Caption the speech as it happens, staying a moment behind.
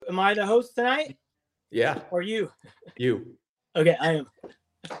am I the host tonight? Yeah. Or you? You. Okay, I am.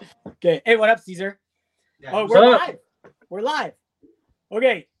 Okay. Hey, what up, Caesar? Yeah, Oh, we're live. We're live.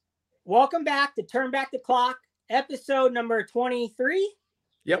 Okay. Welcome back to Turn Back the Clock, episode number 23.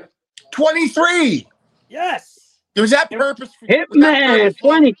 Yep. 23. Yes. Was that purpose? Hitman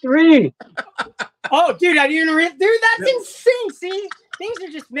 23. Oh, dude, I didn't dude, that's insane. See? Things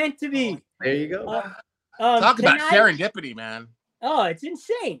are just meant to be. There you go. Talk about tonight- serendipity, man. Oh, it's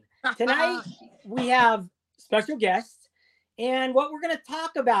insane. Tonight we have special guests, and what we're going to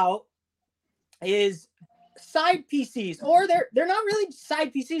talk about is side PCs, or they're not really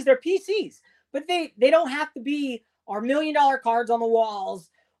side PCs, they're PCs, but they don't have to be our $1 million cards on the walls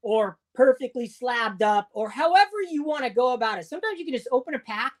or perfectly slabbed up or however you want to go about it. Sometimes you can just open a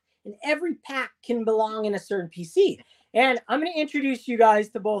pack and every pack can belong in a certain PC. And I'm going to introduce you guys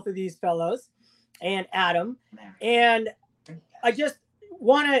to both of these fellows and Adam. And I just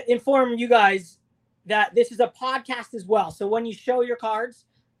want to inform you guys that this is a podcast as well. So when you show your cards,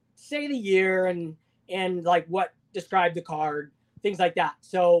 say the year and like what described the card, things like that.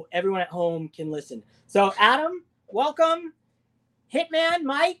 So everyone at home can listen. So Adam, welcome. Hitman,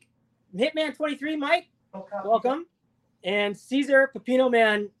 Mike, Hitman23, Mike, welcome. And Caesar, Pepino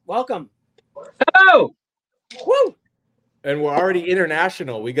Man, welcome. Oh, Woo! And we're already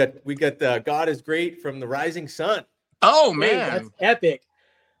international. We got God is Great from the Rising Sun. Oh, Hey, man. that's epic.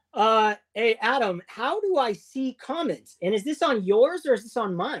 Hey, Adam, how do I see comments? And is this on yours or is this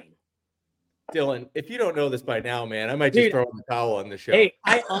on mine? Dylan, if you don't know this by now, man, I might just Dude, throw in the towel on the show. Hey,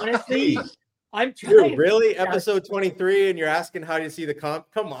 I honestly, I'm Dude, trying. really? Episode 23, and you're asking how do you see the comp?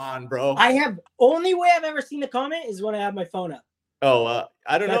 Come on, bro. Only way I've ever seen the comment is when I have my phone up. Oh,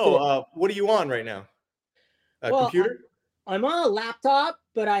 I don't That's know. What are you on right now? Well, Computer? I'm on a laptop,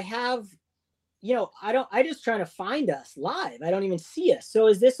 but I have, I just trying to find us live. I don't even see us. So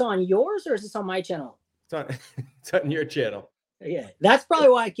is this on yours or is this on my channel? It's on your channel. Yeah, that's probably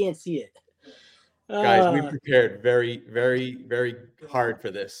why I can't see it. Guys, we prepared very, very, very hard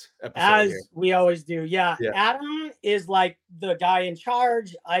for this episode. As here. we always do. Yeah. Yeah. Adam is like the guy in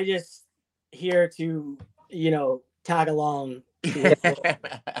charge. I just here to, tag along.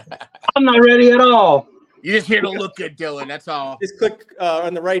 I'm not ready at all. You're just here to look good, Dylan. That's all. Just click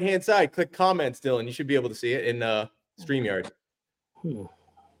on the right-hand side. Click comments, Dylan. You should be able to see it in StreamYard.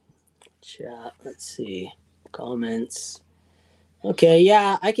 Chat. Let's see. Comments. Okay.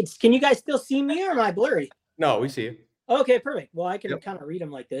 Yeah, I can. Can you guys still see me or am I blurry? No, we see you. Okay, perfect. Well, I can Yep. kind of read them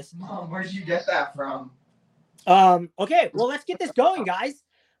like this. Mom, where'd you get that from? Okay. Well, let's get this going, guys.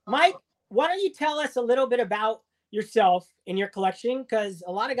 Mike, why don't you tell us a little bit about yourself and your collection? Because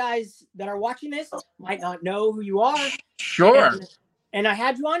a lot of guys that are watching this might not know who you are. Sure. And I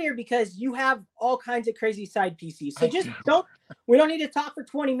had you on here because you have all kinds of crazy side PCs. So we don't need to talk for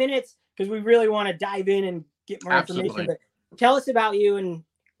 20 minutes because we really want to dive in and get more information. But tell us about you and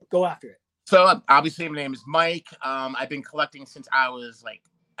go after it. So obviously my name is Mike. I've been collecting since I was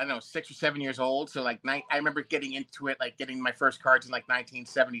 6 or 7 years old. So I remember getting into it, getting my first cards in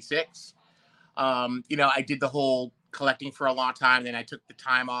 1976. I did the whole collecting for a long time. Then I took the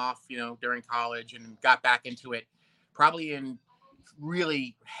time off, during college and got back into it probably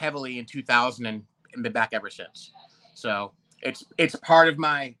really heavily in 2000 and been back ever since. So it's part of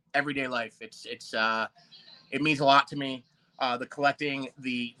my everyday life. It means a lot to me. The collecting,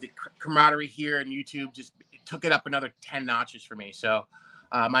 the camaraderie here in YouTube took it up another 10 notches for me. So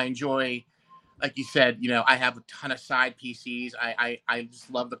I enjoy, like you said, I have a ton of side PCs. I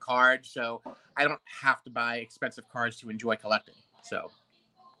just love the cards. So I don't have to buy expensive cards to enjoy collecting. So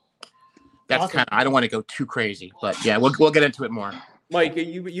that's Awesome. I don't want to go too crazy, but yeah, we'll get into it more. Mike,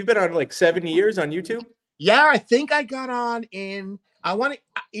 you've been on 7 years on YouTube? Yeah, I think I got on in,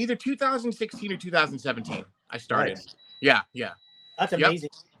 either 2016 or 2017. I started. Nice. Yeah. That's amazing.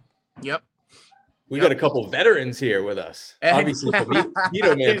 Yep. We got a couple veterans here with us. Obviously,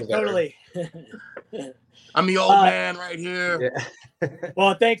 Pepino Man's a veteran. Totally. I'm the old man right here. Yeah.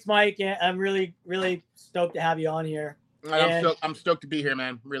 Well, thanks, Mike. I'm really, really stoked to have you on here. I'm stoked to be here,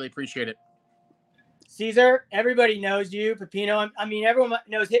 man. Really appreciate it. Caesar, everybody knows you. Pepino, I mean, everyone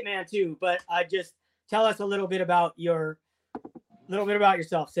knows Hitman too. But just tell us a little bit about yourself.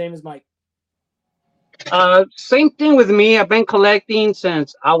 Same as Mike. Same thing with me. I've been collecting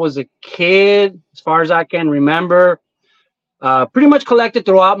since I was a kid, as far as I can remember. Pretty much collected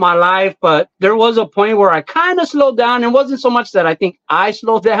throughout my life, but there was a point where I kind of slowed down. It wasn't so much that I think I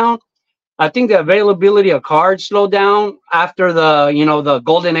slowed down. I think the availability of cards slowed down after the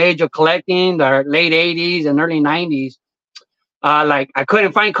golden age of collecting, the late 80s and early 90s. I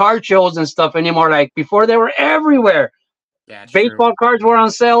couldn't find card shows and stuff anymore. Like before, they were everywhere. Yeah, it's true. Baseball cards were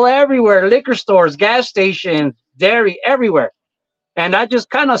on sale everywhere, liquor stores, gas stations, dairy, everywhere. And I just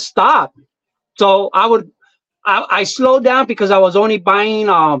kind of stopped. So I slowed down because I was only buying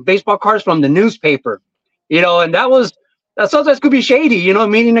baseball cards from the newspaper, and that sometimes could be shady,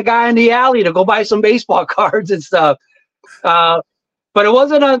 meeting a guy in the alley to go buy some baseball cards and stuff. But it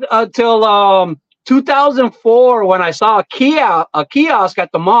wasn't until 2004 when I saw a kiosk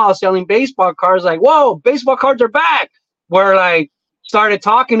at the mall selling baseball cards. Like, whoa, baseball cards are back! Where like started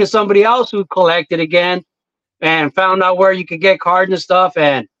talking to somebody else who collected again and found out where you could get cards and stuff,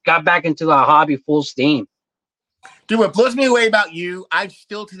 and got back into the hobby full steam. Dude, what blows me away about you, I'm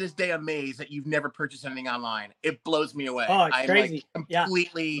still to this day amazed that you've never purchased anything online. It blows me away. Oh, it's I'm crazy. like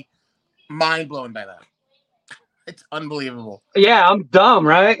completely mind blown by that. It's unbelievable. Yeah, I'm dumb,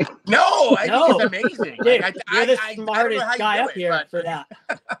 right? No, I No. think it's amazing. Dude, Like, you're the I don't know smartest how you guy do up it, here but for that.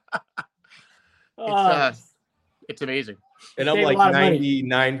 it's amazing. And I'm Save a like lot of money.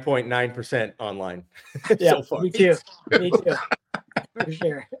 99.9% online Yeah, so far. me too. Me too. For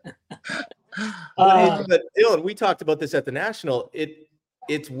sure. But Dylan, we talked about this at the National.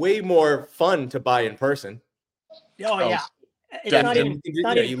 It's way more fun to buy in person. Oh yeah. It's definitely. not even. And It's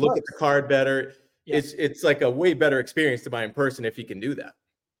not even you look at the card better. Yeah. It's like a way better experience to buy in person if you can do that.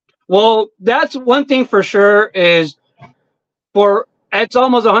 Well, that's one thing for sure is it's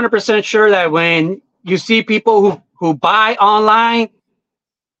almost 100% sure that when you see people who buy online,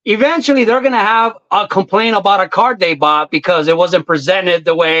 eventually they're going to have a complaint about a card they bought because it wasn't presented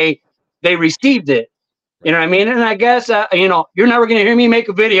the way they received it. You know what I mean? And I guess, you're never going to hear me make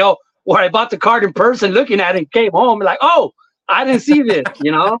a video where I bought the card in person, looking at it, and came home and like, oh, I didn't see this,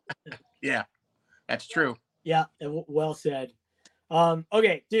 Yeah, that's true. Yeah, well said.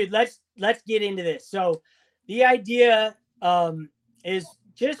 Okay, dude, let's get into this. So the idea is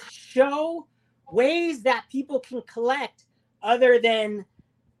just show ways that people can collect other than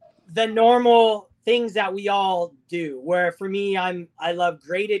the normal things that we all do. Where for me, I love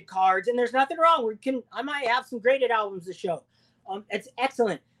graded cards, and there's nothing wrong. I might have some graded albums to show. It's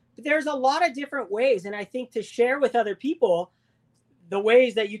excellent. But there's a lot of different ways, and I think to share with other people the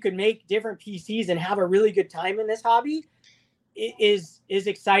ways that you can make different PCs and have a really good time in this hobby is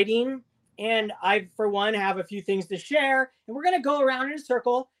exciting. And I, for one, have a few things to share, and we're going to go around in a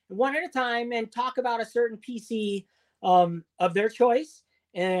circle one at a time and talk about a certain PC of their choice,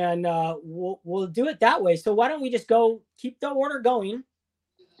 and we'll do it that way. So why don't we just keep the order going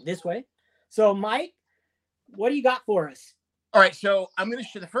this way? So Mike, what do you got for us? All right, so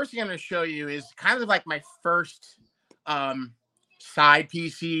the first thing I'm going to show you is kind of like my first side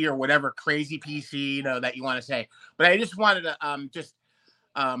PC or whatever crazy PC, that you want to say. But I just wanted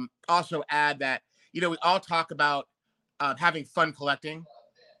to also add that, we all talk about having fun collecting.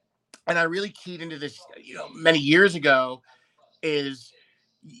 And I really keyed into this, many years ago, is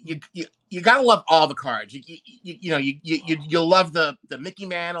you got to love all the cards. You'll love the Mickey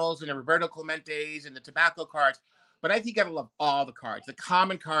Mantles and the Roberto Clementes and the tobacco cards. But I think you got to love all the cards. The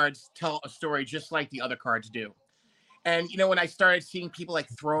common cards tell a story just like the other cards do. And, when I started seeing people like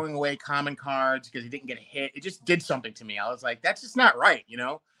throwing away common cards because they didn't get a hit, it just did something to me. I was like, that's just not right,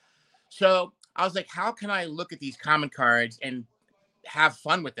 So I was like, how can I look at these common cards and have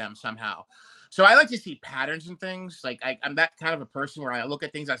fun with them somehow? So I like to see patterns and things. Like I'm that kind of a person where I look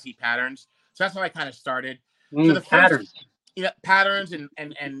at things, I see patterns. So that's how I kind of started. So the patterns. Patterns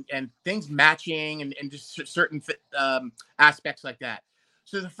and things matching and just certain aspects like that.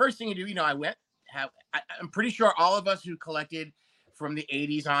 So the first thing you do, I'm pretty sure all of us who collected from the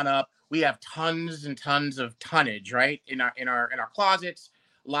 80s on up, we have tons and tons of tonnage, right? In our closets,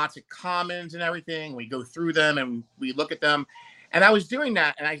 lots of commons and everything. We go through them and we look at them. And I was doing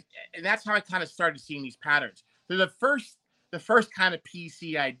that, and that's how I kind of started seeing these patterns. So the first kind of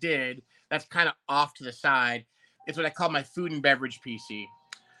PC I did that's kind of off to the side is what I call my food and beverage PC.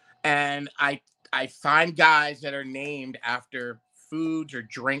 And I find guys that are named after foods or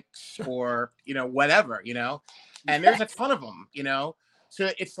drinks or whatever, and there's a ton of them,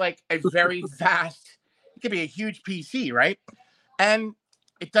 so it's like a very vast, it could be a huge PC, right? And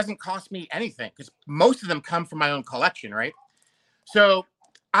it doesn't cost me anything because most of them come from my own collection, right? So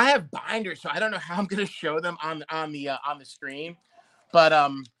I have binders, so I don't know how I'm going to show them on the screen, but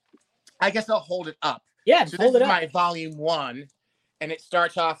I guess I'll hold it up. Yeah, so hold this it is up. my volume 1, and it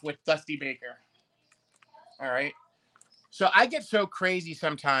starts off with Dusty Baker. All right. So I get so crazy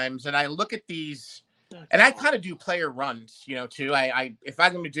sometimes, and I look at these, and I kind of do player runs, too. I if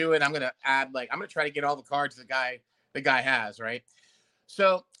I'm going to do it, I'm going to add I'm going to try to get all the cards the guy has, right?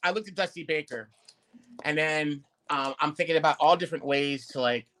 So I looked at Dusty Baker, and then I'm thinking about all different ways to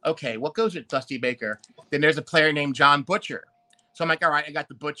like, okay, what goes with Dusty Baker? Then there's a player named John Butcher. So I'm like, all right, I got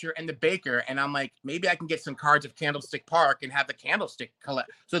the Butcher and the Baker. And I'm like, maybe I can get some cards of Candlestick Park and have the Candlestick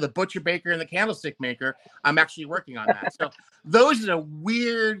collect. So the Butcher Baker and the Candlestick Maker, I'm actually working on that. So those are the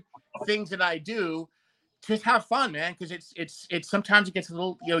weird things that I do to have fun, man. Because it's sometimes it gets a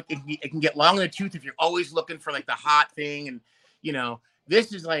little, it can get long in the tooth if you're always looking for like the hot thing. And,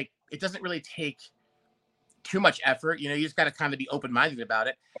 this is like, it doesn't really take too much effort. You just got to kind of be open-minded about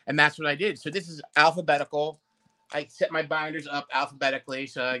it. And that's what I did. So this is alphabetical. I set my binders up alphabetically.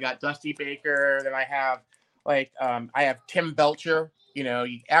 So I got Dusty Baker. Then I have I have Tim Belcher.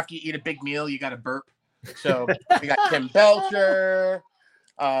 After you eat a big meal, you got to burp. So we got Tim Belcher.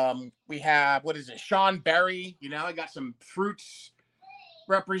 We have, Sean Berry. I got some fruits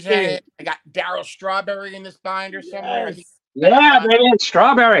represented. I got Darryl Strawberry in this binder somewhere. Yes. Yeah, baby, it's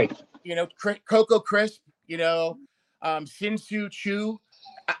strawberry. Cocoa Crisp. Sinsu Chu.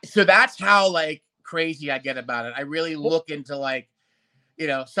 So that's how crazy I get about it. I really look into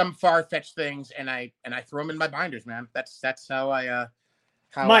some far-fetched things and I throw them in my binders, man. That's how I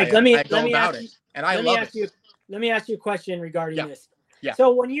Mike, let me ask you, and I love it. Let me ask you a question regarding this. Yeah.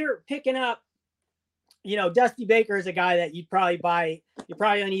 So when you're picking up, Dusty Baker is a guy that you'd probably buy. You're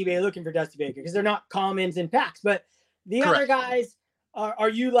probably on eBay looking for Dusty Baker because they're not commons in packs. But the Correct. other guys, are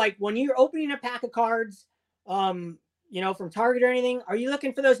you when you're opening a pack of cards, from Target or anything, are you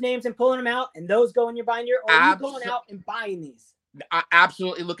looking for those names and pulling them out and those go in your binder, or are you going out and buying these? I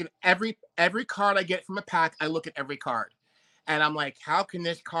absolutely look at every card I get from a pack. I look at every card, and I'm like, how can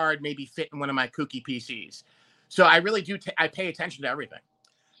this card maybe fit in one of my kooky PCs? So I really do. I pay attention to everything,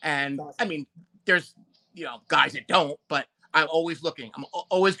 and Awesome. I mean, there's guys that don't, but I'm always looking. I'm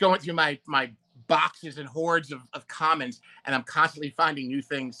always going through my boxes and hordes of commons, and I'm constantly finding new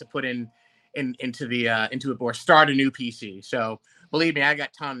things to put into a board, start a new PC. So believe me, I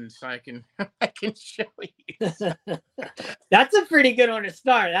got tons, so I can show you. That's a pretty good one to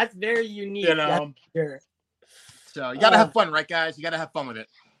start. That's very unique. That's sure. So you gotta have fun, right, guys? You gotta have fun with it.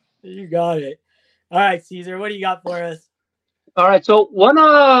 You got it. All right, Caesar, what do you got for us? All right, so one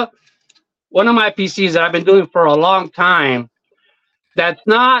of my PCs that I've been doing for a long time, that's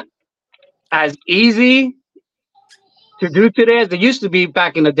not as easy to do today as it used to be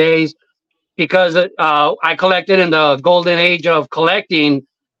back in the days, because I collected in the golden age of collecting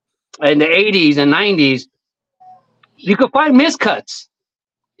in the 80s and 90s. You could find miscuts.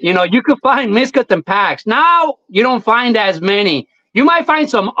 You could find miscuts in packs. Now you don't find as many. You might find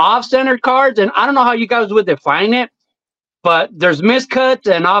some off-centered cards, and I don't know how you guys would define it, but there's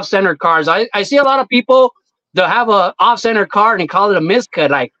miscuts and off-centered cards. I see a lot of people, they'll have a off-centered card and call it a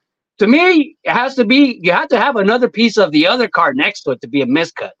miscut. To me, it has to be, you have to have another piece of the other card next to it to be a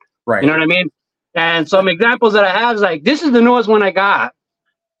miscut. Right. You know what I mean? And some examples that I have is this is the newest one I got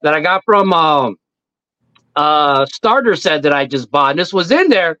from starter set that I just bought. And this was in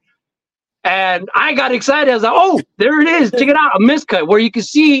there. And I got excited. I was like, oh, there it is. Check it out. A miscut where you can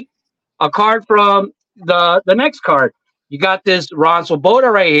see a card from the next card. You got this Ron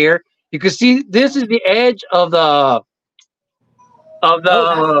Swoboda right here. You can see this is the edge of the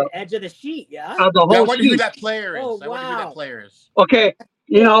edge of the sheet, yeah. Of the whole I wonder sheet. who that player is. Oh, I wonder who wow. that player is. Okay.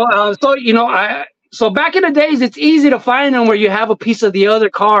 So back in the days, it's easy to find them where you have a piece of the other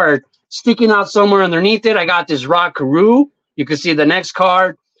card sticking out somewhere underneath it. I got this Rod Carew. You can see the next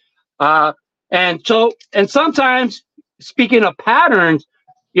card. And sometimes, speaking of patterns,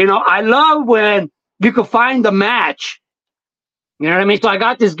 I love when you can find the match. You know what I mean? So I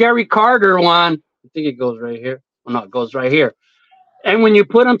got this Gary Carter one. I think it goes right here. Oh, no, it goes right here. And when you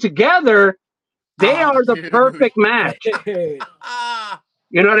put them together, they are the perfect match.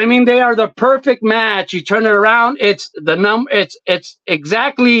 You know what I mean? They are the perfect match. You turn it around, it's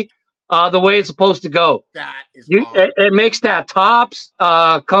exactly the way it's supposed to go. That is it makes that tops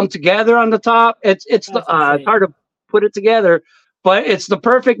come together on the top. It's hard to put it together, but it's the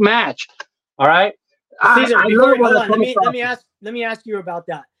perfect match. All right. Caesar, let me ask you about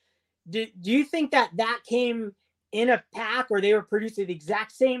that. Do you think that came in a pack or they were produced at the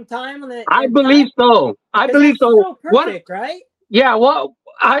exact same time? I believe so. I believe so. Perfect, right? Yeah. Well,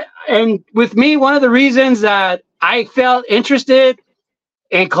 and with me, one of the reasons that I felt interested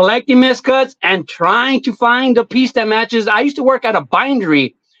in collecting miscuts and trying to find a piece that matches, I used to work at a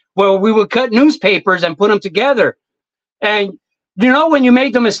bindery where we would cut newspapers and put them together. And when you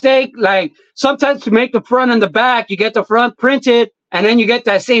make the mistake, sometimes to make the front and the back, you get the front printed and then you get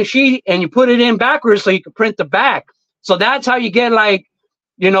that same sheet and you put it in backwards so you can print the back. So that's how you get the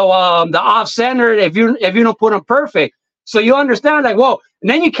off-centered if you don't put them perfect. So you understand, like, whoa, and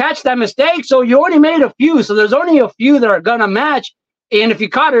then you catch that mistake. So you only made a few. So there's only a few that are gonna match. And if you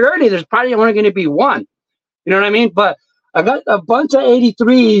caught it early, there's probably only gonna be one. You know what I mean? But I got a bunch of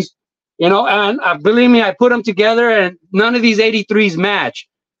 83s, you know, and believe me, I put them together, and none of these 83s match.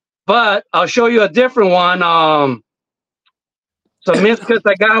 But I'll show you a different one. Some miscuts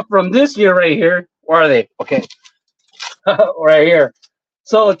I got from this year right here. Where are they? Okay, right here.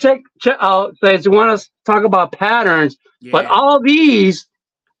 So check out. So you want to talk about patterns, but all these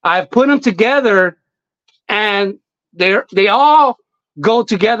I've put them together, and they all go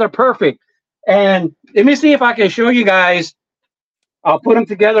together perfect. And let me see if I can show you guys. I'll put them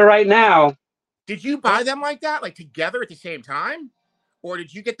together right now. Did you buy them like that, like together at the same time, or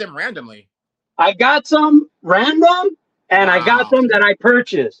did you get them randomly? I got some random, and I got some that I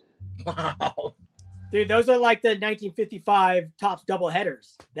purchased. Wow. Dude, those are like the 1955 Topps double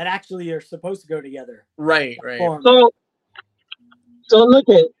headers that actually are supposed to go together. Right. So look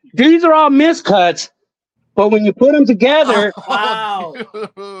at these are all miscuts, but when you put them together, Wow,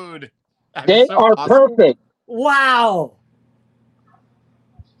 dude, they so are awesome. perfect. wow.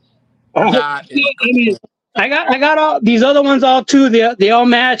 That is I got all these other ones all too. They all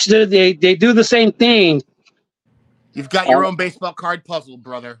match. They do the same thing. You've got your own baseball card puzzle,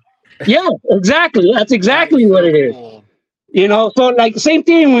 brother. Yeah, exactly. That's exactly what it is. Cool. You know, so like the same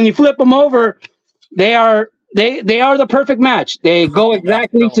thing when you flip them over, they are the perfect match. They go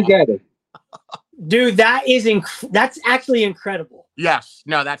exactly together. Dude, that's actually incredible. Yes.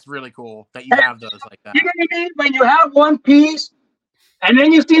 No, that's really cool that you have those like that. You know what I mean? When you have one piece and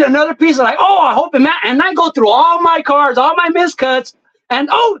then you see another piece, like, oh, I hope it matches. And I go through all my cards, all my miscuts, and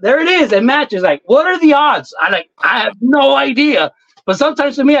oh, there it is. It matches. Like, what are the odds? I have no idea. But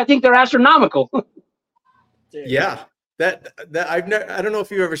sometimes to me, I think they're astronomical. Yeah. That I don't know if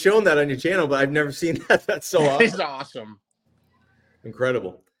you've ever shown that on your channel, but I've never seen that. That's so awesome. It's awesome.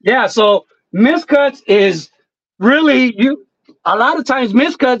 Incredible. Yeah, so miscuts is really a lot of times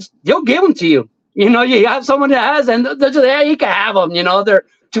miscuts, they'll give them to you. You know, you have someone that has, and they're just, yeah, you can have them. You know,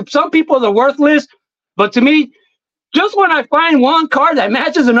 to some people they're worthless, but to me, just when I find one card that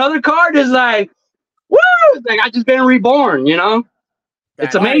matches another card is like, woo! It's like I just been reborn. You know,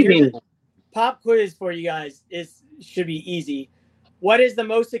 it's amazing. Pop quiz for you guys. Should be easy. What is the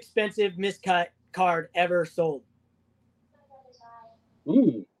most expensive miscut card ever sold?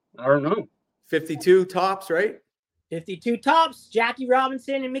 I don't know. 52 tops, right? 52 tops. Jackie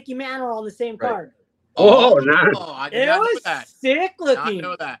Robinson and Mickey Mantle on the same card. Oh, nice. I did It not know was that. sick looking. I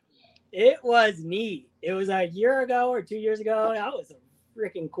know that. It was neat. It was a year ago or 2 years ago. That was a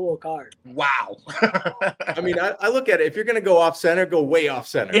freaking cool card. Wow. I mean, I look at it. If you're going to go off center, go way off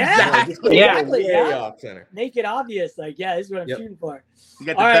center. Yeah, Exactly. Way off center. Make it obvious. Like, yeah, this is what I'm shooting for. You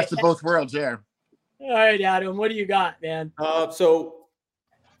got the best of both worlds there. All right, Adam, what do you got, man? So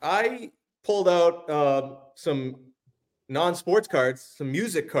I pulled out some non-sports cards, some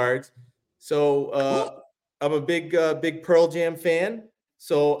music cards. So I'm a big Pearl Jam fan.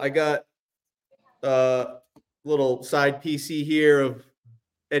 So I got a little side PC here of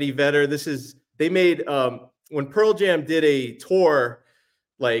Eddie Vedder. They made when Pearl Jam did a tour,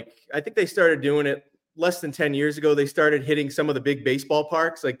 like I think they started doing it less than 10 years ago. They started hitting some of the big baseball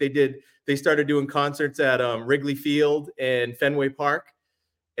parks. Like they started doing concerts at Wrigley Field and Fenway Park.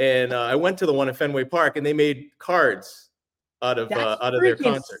 And I went to the one at Fenway Park, and they made cards out of their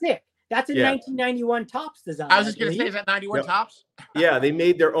concert. Sick. That's a 1991 Topps design. I was just gonna say, is that 91 Topps? Yeah, they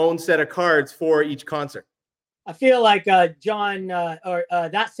made their own set of cards for each concert. I feel like John or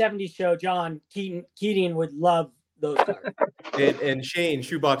that 70s show, John Keating would love those cards. And Shane,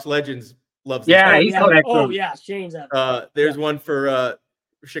 Shoebox Legends, loves them. Yeah, he's yeah, Shane's up. There's one for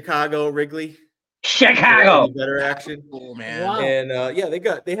Chicago, Wrigley. Chicago. Better action. Cool, man. Wow. And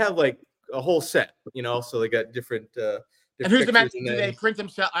they have like a whole set, you know, so they got different and who's the match? Do they print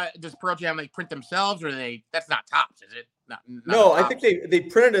themselves? Does Pearl Jam print themselves, or that's not Topps, is it? No, I think they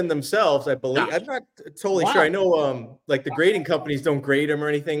printed them themselves, I believe. Gotcha. I'm not totally sure. I know like the grading companies don't grade them or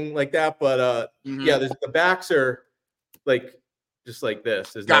anything like that, but the backs are like just like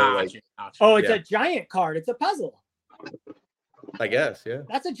this. There's no like, oh, it's a giant card. It's a puzzle. I guess, yeah.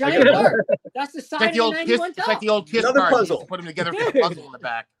 That's a giant card. That's the size of the 91 It's like the old Kiss Another card. puzzle. Put them together for the puzzle in the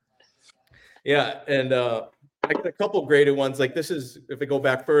back. Yeah, and I got a couple graded ones. Like this is, if I go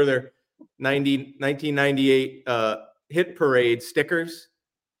back further, 1998 Hit Parade stickers,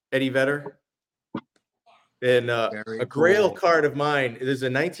 Eddie Vedder. And a Grail card of mine. There's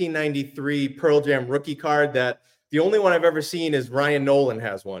a 1993 Pearl Jam rookie card that the only one I've ever seen is Ryan Nolan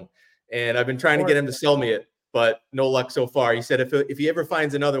has one. And I've been trying to get him to sell me it, but no luck so far. He said if he ever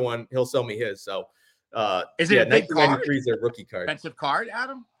finds another one, he'll sell me his. So Is it a big card? 1993 is their rookie card. Expensive card,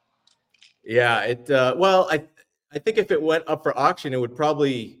 Adam? Yeah, well, I think if it went up for auction, it would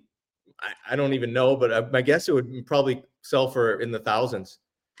probably, I don't even know, but my guess it would probably sell for in the thousands.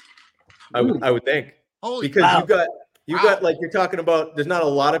 I would think. Holy because wow. you got like you're talking about. There's not a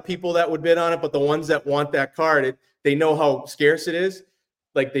lot of people that would bid on it, but the ones that want that card, they know how scarce it is.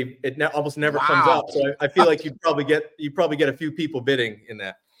 Like almost never comes Wow. up. So I feel like you probably get a few people bidding in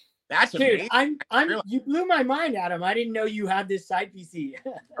that. That's Dude, amazing. you blew my mind, Adam. I didn't know you had this side PC.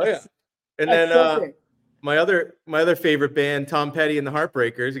 Oh yeah. And That's then so sick. my other favorite band, Tom Petty and the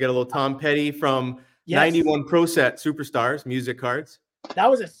Heartbreakers. You got a little Tom Petty from Yes. 91 Pro Set Superstars music cards. That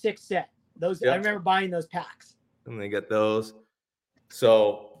was a sick set. Those Yep. I remember buying those packs. And they get those.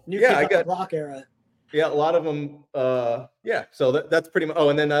 So New yeah, Kids I on the got Block era. yeah, a lot of them. Yeah, so that's pretty much. Oh,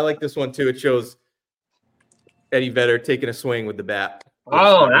 and then I like this one too. It shows Eddie Vedder taking a swing with the bat.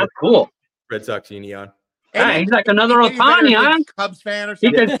 Oh, that's cool. Red Sox Union. Yeah, he's like another Otani, huh? Cubs fan or He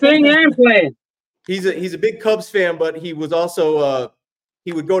something. can sing and play. He's a big Cubs fan, but he was also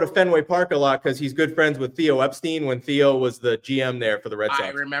he would go to Fenway Park a lot because he's good friends with Theo Epstein when Theo was the GM there for the Red Sox. I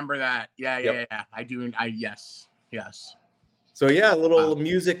remember that. Yeah. I do. Yes. So yeah, a little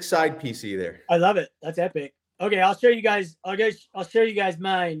music side PC there. I love it. That's epic. Okay, I'll show you guys. I'll show you guys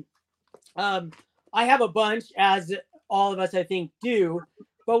mine. I have a bunch, as all of us I think do,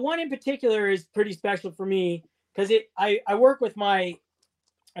 but one in particular is pretty special for me because I work with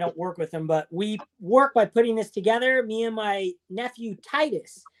I don't work with him, but we work by putting this together. Me and my nephew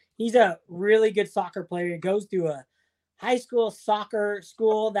Titus. He's a really good soccer player. He goes to a high school soccer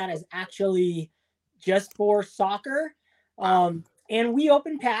school that is actually just for soccer. And we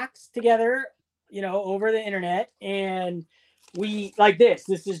open packs together, over the internet, and we like this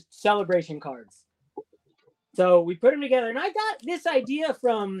is celebration cards. So we put them together, and I got this idea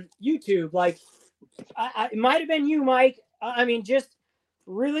from YouTube. Like, it might have been you, Mike. I mean, just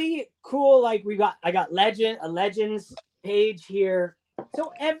really cool. Like I got a Legends page here.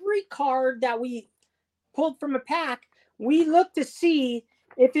 So every card that we pulled from a pack, we looked to see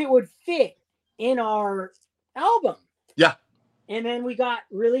if it would fit in our album. Yeah. And then we got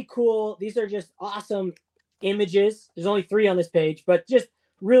really cool. These are just awesome images. There's only 3 on this page, but just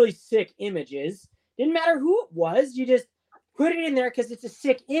really sick images. Didn't matter who it was. You just put it in there because it's a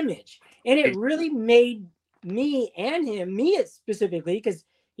sick image. And it really made me and him, me specifically, because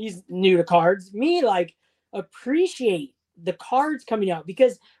he's new to cards, me like appreciate the cards coming out.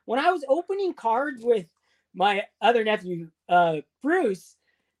 Because when I was opening cards with my other nephew, Bruce,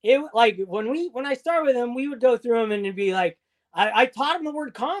 it like when I started with him, we would go through them and it'd be like, I taught him the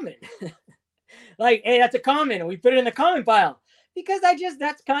word common. Like, hey, that's a common. And we put it in the comment pile because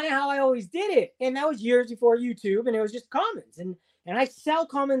that's kind of how I always did it. And that was years before YouTube, and it was just commons. And I sell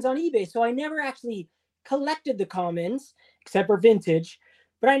commons on eBay. So I never actually collected the commons except for vintage,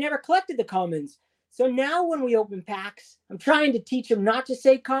 but I never collected the commons. So now when we open packs, I'm trying to teach him not to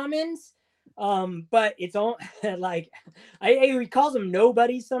say commons. But it's all like he calls them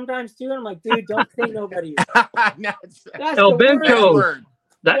nobodies sometimes too. And I'm like, dude, don't say nobodies. That's El Benchos.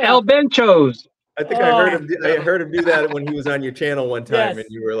 El Benchos. I think I heard him do that when he was on your channel one time, and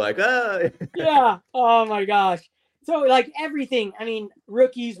you were like, ah. Yeah. Oh my gosh. So like everything. I mean,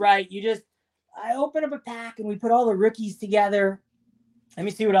 rookies, right? I open up a pack and we put all the rookies together. Let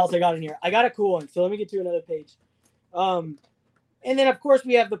me see what else I got in here. I got a cool one. So let me get to another page. And then, of course,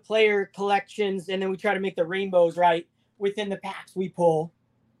 we have the player collections, and then we try to make the rainbows right within the packs we pull.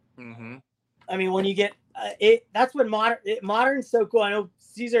 Mm-hmm. I mean, when you get that's what modern's so cool. I know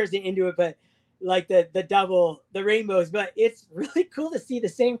Caesar isn't into it, but like the rainbows. But it's really cool to see the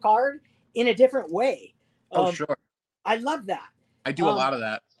same card in a different way. Sure. I love that. I do a lot of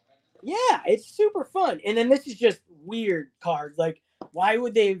that. Yeah, it's super fun. And then this is just weird cards. Like, why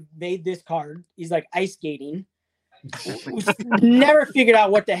would they have made this card? He's like ice skating. Never figured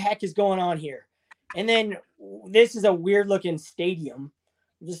out what the heck is going on here. And then this is a weird looking stadium.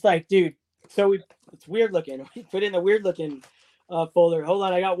 I'm just like, dude, so it's weird looking. We put in the weird looking folder. Hold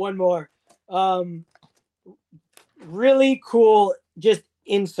on, I got one more. Really cool, just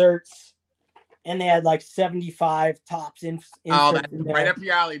inserts. And they had like 75 tops inserts. Oh, that's right up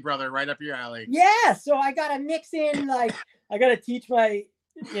your alley, brother. Right up your alley. Yeah, so I gotta mix in, like, I gotta teach my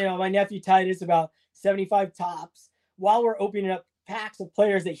nephew Titus about 75 tops while we're opening up packs of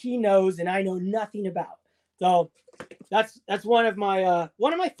players that he knows and I know nothing about. So that's one of my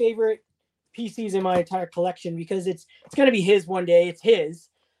favorite PCs in my entire collection because it's gonna be his one day. It's his,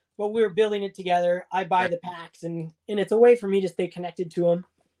 but we're building it together. I buy the packs and it's a way for me to stay connected to him.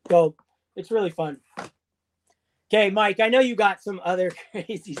 So it's really fun. Okay, Mike, I know you got some other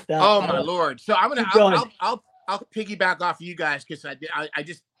crazy stuff. Oh my Lord! So I'm gonna Keep going. I'll piggyback off you guys because I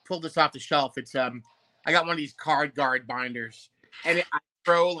just pulled this off the shelf. It's I got one of these card guard binders, and I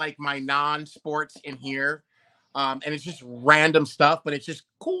throw like my non-sports in here, and it's just random stuff, but it's just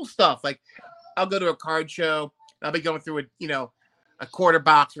cool stuff. Like I'll go to a card show, I'll be going through a quarter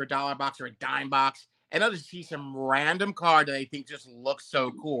box or a dollar box or a dime box, and I'll just see some random card that I think just looks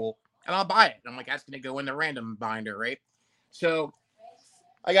so cool, and I'll buy it. And I'm like, that's gonna go in the random binder, right? So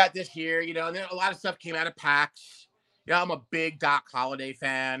I got this here, and then a lot of stuff came out of packs. I'm a big Doc Holliday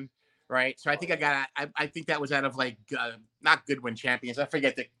fan, right? So I think I think that was out of like not Goodwin Champions. I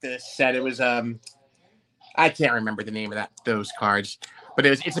forget the set. It was I can't remember the name of those cards, but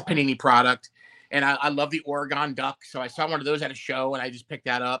it's a Panini product, and I love the Oregon Duck. So I saw one of those at a show, and I just picked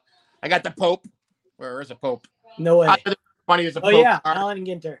that up. I got the Pope. Where is a Pope? No way. Funny, there's a Pope. Oh yeah, card. Alan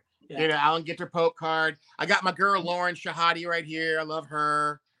Ginter. Yeah. Alan Ginter Pope card. I got my girl Lauren Shahadi right here. I love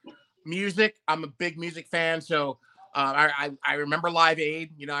her. Music. I'm a big music fan, so I remember Live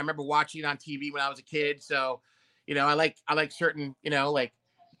Aid. I remember watching it on TV when I was a kid. So, I like certain like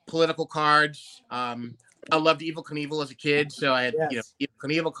political cards. I loved Evel Knievel as a kid, so I had Evel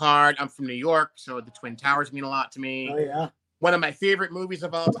Knievel card. I'm from New York, so the Twin Towers mean a lot to me. Oh yeah. One of my favorite movies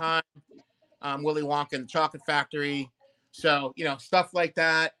of all time, Willy Wonka and the Chocolate Factory. So stuff like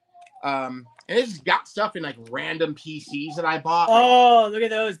that. And it's got stuff in like random PCs that I bought. Oh, look at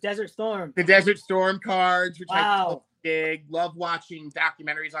those Desert Storm. The Desert Storm cards, which Wow. I big. Love watching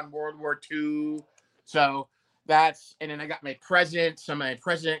documentaries on World War II. So and then I got some of my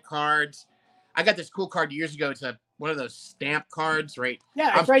president cards. I got this cool card years ago. It's one of those stamp cards, right?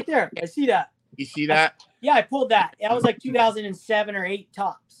 Yeah, it's right there. I see that. You see that? Yeah, I pulled that. That was like 2007 or 8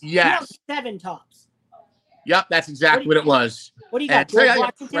 tops. Yes. 2007 tops. Yep, that's exactly what it was. What do you got? And George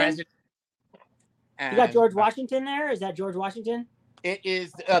Washington? You got George And Washington there? Is that George Washington? it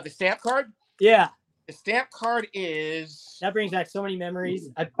is the stamp card. Yeah. The stamp card is. That brings back so many memories.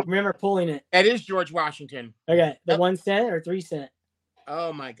 I remember pulling it. It is George Washington. Okay. The Yep. 1 cent or 3 cent?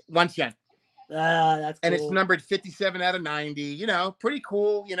 Oh my God. 1 cent. That's cool. And it's numbered 57 out of 90. Pretty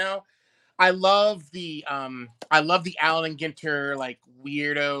cool. I love the Allen and Ginter like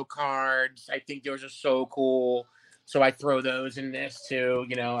weirdo cards. I think those are so cool. So I throw those in this too.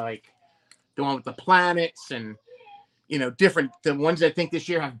 Like the one with the planets and different. The ones I think this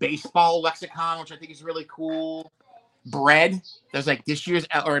year have baseball lexicon, which I think is really cool. Bread. There's like this year's,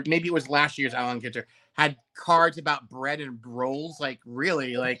 or maybe it was last year's Allen Ginter had cards about bread and rolls. Like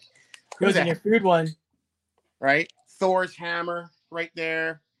really, like goes in your food one. Right? Thor's hammer right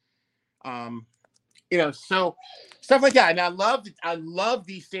there. So stuff like that. And I love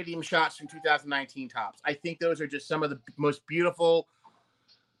these stadium shots from 2019 tops. I think those are just some of the most beautiful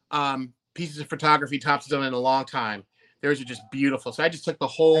pieces of photography Topps has done in a long time. Those are just beautiful. So I just took the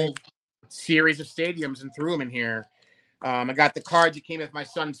whole series of stadiums and threw them in here. I got the cards that came with my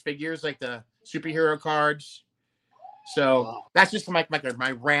son's figures, like the superhero cards. So that's just my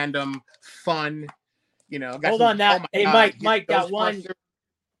random fun, Hold on that. Hey, Mike, that one. clusters.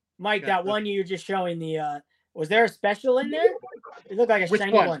 Mike, that one you were just showing was there a special in there? It looked like a Which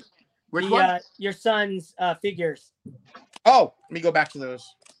shiny one? one. Which one? Your son's figures. Oh, let me go back to those.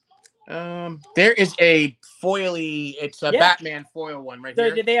 There is a foily. It's a Batman foil one right So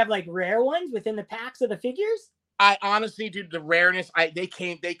here. did they have like rare ones within the packs of the figures? I honestly, dude, the rareness. They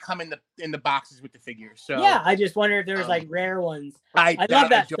come in the boxes with the figures. So Yeah, I just wonder if there was like rare ones. I love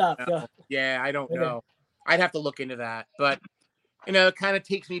that don't stuff. know. So. Yeah, I don't Okay. know. I'd have to look into that, but it kind of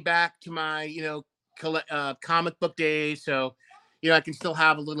takes me back to my comic book days. So I can still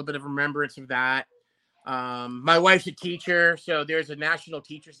have a little bit of remembrance of that. My wife's a teacher, so there's a National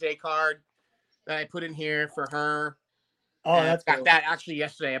Teachers Day card that I put in here for her. Oh, And that's got cool. that actually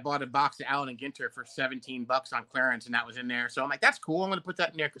yesterday. I bought a box of Allen and Ginter for $17 on clearance, and that was in there. So I'm like, that's cool. I'm going to put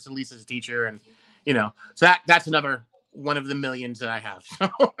that in there because Elisa's a teacher, and so that's another one of the millions that I have.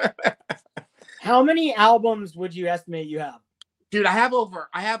 So. How many albums would you estimate you have? Dude, I have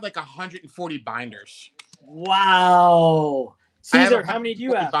like 140 binders. Wow. I have Caesar, how many do you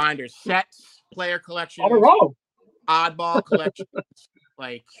 140 have? binders, sets, player collections, On a roll. oddball collections.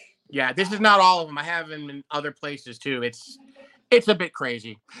 Like, yeah, this is not all of them. I have them in other places too. It's a bit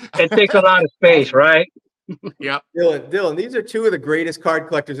crazy. It takes a lot of space, right? Yep. Dylan, these are two of the greatest card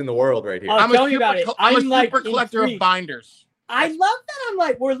collectors in the world right here. Oh, I'm tell a me about it. I'm a like super collector of intrigued. binders. I love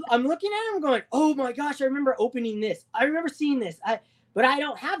that. I'm looking at them going, oh my gosh, I remember opening this. I remember seeing this. But I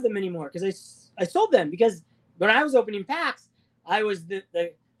don't have them anymore because I sold them because when I was opening packs, I was the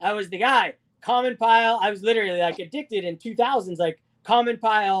guy. Common pile. I was literally like addicted in 2000s, like common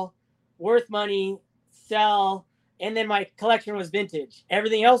pile, worth money, sell. and then my collection was vintage.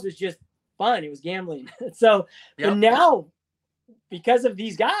 Everything else was just fun. It was gambling. So but now, because of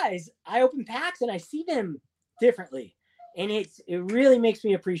these guys, I open packs and I see them differently, and it really makes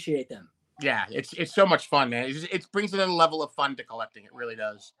me appreciate them. Yeah, it's so much fun, man. It brings another level of fun to collecting. It really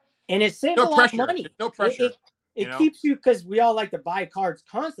does. And it saves a lot of money. No pressure. It keeps you, because we all like to buy cards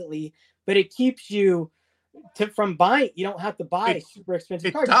constantly, but it keeps you from buying. You don't have to buy super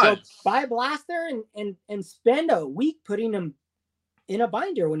expensive cards. Does. Go buy a blaster and spend a week putting them in a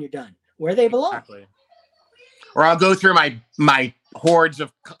binder when you're done, where they belong. Exactly. Or I'll go through my hordes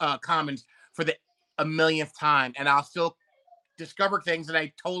of commons for the 1,000,000th time, and I'll still discover things that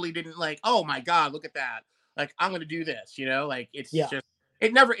I totally didn't like. Oh my God, look at that. Like, I'm going to do this, like it's just,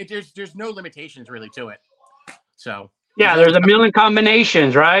 there's no limitations really to it. So yeah, there's a million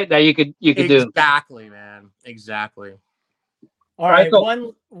combinations, right? That you could do. Exactly, man. Exactly. All right.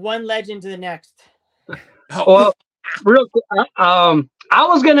 So, one legend to the next. Well, real quick, I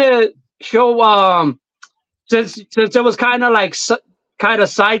was going to show, since it was kind of like kind of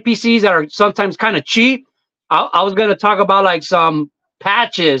side PCs that are sometimes kind of cheap, I was going to talk about like some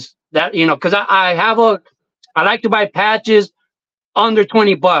patches that, because I like to buy patches under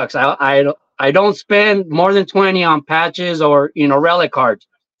 $20. I don't spend more than 20 on patches or, relic cards.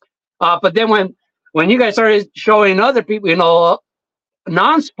 But then when you guys started showing other people,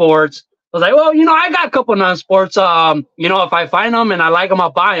 non-sports, I was like, well, I got a couple non-sports. If I find them and I like them,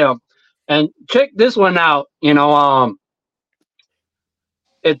 I'll buy them. And check this one out.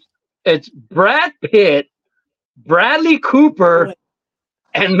 It's Brad Pitt, Bradley Cooper,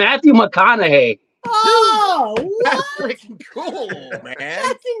 and Matthew McConaughey. Oh, that's freaking cool, man.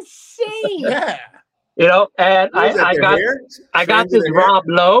 That's insane. Yeah. And I got this Rob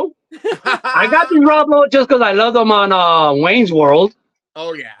Lowe. I got this Rob Lowe just because I love them on Wayne's World.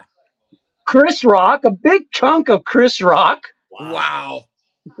 Oh yeah. Chris Rock, a big chunk of Chris Rock. Wow.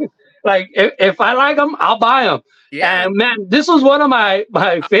 Like if I like them, I'll buy them. Yeah. And man, this was one of my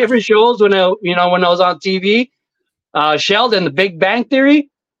favorite shows when I was on TV. Sheldon, The Big Bang Theory,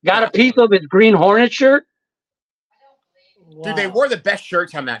 got a piece of his Green Hornet shirt. Wow. Dude, they wore the best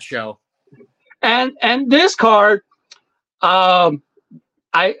shirts on that show. And this card, I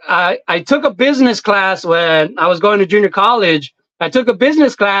took a business class when I was going to junior college. I took a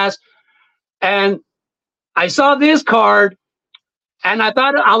business class, and I saw this card, and I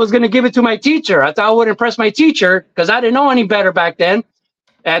thought I was going to give it to my teacher. I thought I would impress my teacher because I didn't know any better back then.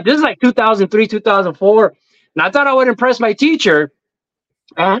 And this is like 2003, 2004. And I thought I would impress my teacher.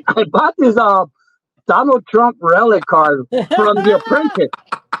 And I bought this Donald Trump relic card from The Apprentice.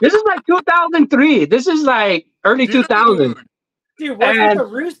 This is like 2003. This is like early 2000s. Dude, what's with the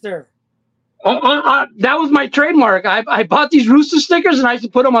rooster? That was my trademark. I bought these rooster stickers and I used to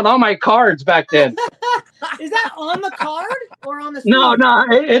put them on all my cards back then. Is that on the card or on the? No,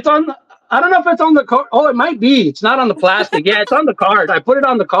 it's on. I don't know if it's on the card. Oh, it might be. It's not on the plastic. Yeah, it's on the card. I put it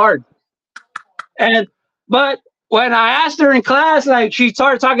on the card. But when I asked her in class, like she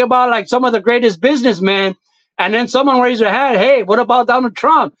started talking about like some of the greatest businessmen, and then someone raised her hand. Hey, what about Donald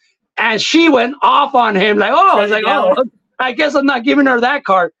Trump? And she went off on him. Like, oh, I was like, oh, I guess I'm not giving her that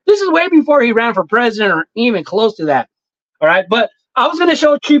card. This is way before he ran for president or even close to that. All right, but I was gonna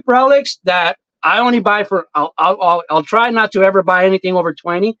show cheap relics that I only buy for. I'll try not to ever buy anything over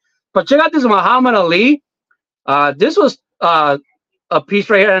 20. But check out this Muhammad Ali. This was a piece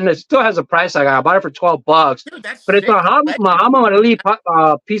right here, and it still has a price tag. I bought it for $12. Dude, that's but it's a Muhammad Ali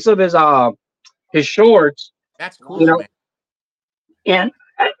piece of his shorts. That's cool. And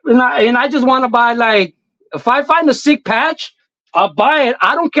I just want to buy, like, if I find a sick patch, I'll buy it.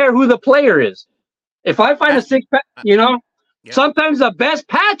 I don't care who the player is. If I find a sick patch, sometimes the best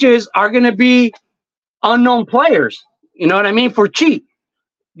patches are going to be unknown players. You know what I mean? For cheap.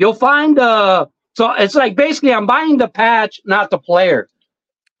 You'll find so it's like basically I'm buying the patch, not the player.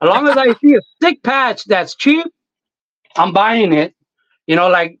 As long as I see a sick patch that's cheap, I'm buying it.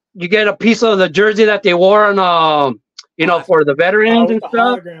 Like you get a piece of the jersey that they wore on for the veterans and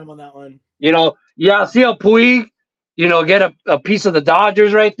stuff. Hologram on that one. See a Puig, get a piece of the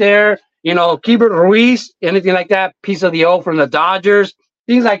Dodgers right there. Keibert Ruiz, anything like that, piece of the O from the Dodgers,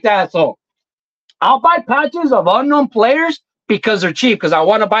 things like that. So I'll buy patches of unknown players because they're cheap, because I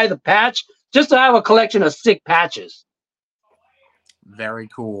want to buy the patch just to have a collection of sick patches. Very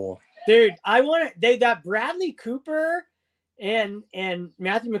cool. Dude, they got Bradley Cooper and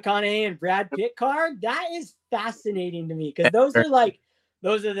Matthew McConaughey and Brad Pitt card. That is fascinating to me because those are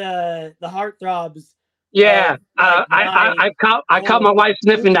the heartthrobs. Yeah, I caught my wife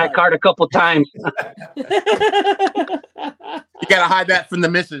sniffing that card a couple times. You gotta hide that from the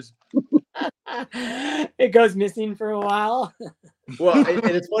missus. It goes missing for a while. Well, and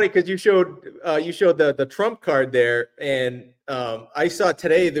it's funny because you showed the Trump card there, and I saw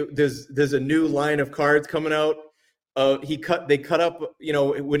today that there's a new line of cards coming out. They cut up,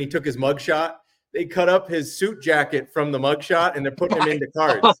 when he took his mugshot, they cut up his suit jacket from the mugshot, and they're putting him into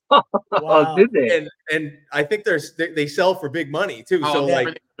cards. Oh, did they? And I think they sell for big money too. Oh, So yeah.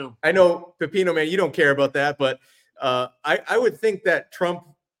 like, I know Pepino Man, you don't care about that, but I would think that Trump,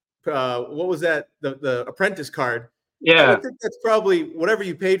 what was that? The Apprentice card. I Yeah. would think that's probably whatever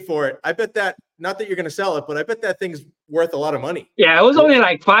you paid for it. I bet that, not that you're going to sell it, but I bet that thing's worth a lot of money. Yeah, it was only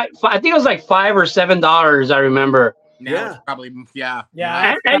like five. I think it was like $5 or $7. I remember. Now Yeah. it's probably, yeah.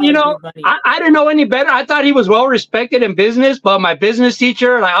 Yeah. And I didn't know any better. I thought he was well respected in business, but my business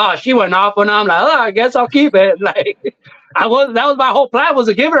teacher, she went off on him. I'm like, I guess I'll keep it. Like, that was my whole plan, was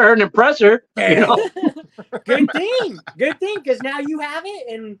to give her and impress her. Good thing, because now you have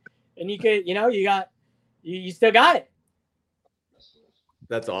it, and you could, you still got it.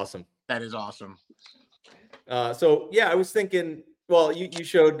 That's awesome. That is awesome. So yeah, I was thinking. Well, you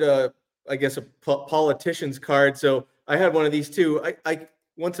showed, I guess, a politician's card. So I had one of these too. I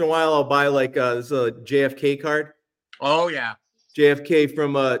once in a while I'll buy like this JFK card. Oh yeah, JFK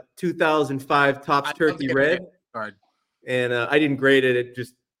from 2005 Topps Turkey Red card. And I didn't grade it.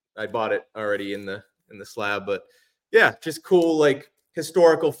 I bought it already in the slab. But yeah, just cool, like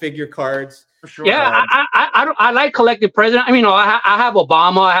historical figure cards. For sure. Yeah, I like collecting presidents. I mean, I have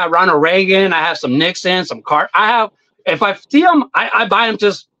Obama, I have Ronald Reagan, I have some Nixon, some Carter. If I see them, I buy them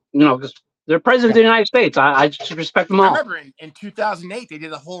just, because they're presidents of the United States. I just respect them all. I remember in 2008, they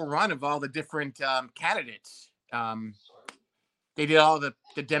did a whole run of all the different candidates. They did all the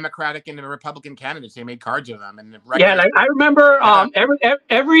Democratic and the Republican candidates. They made cards of them. And like I remember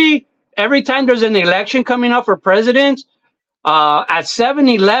every time there's an election coming up for president, at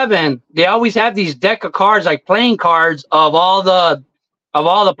 7-Eleven, they always have these deck of cards, like playing cards of all the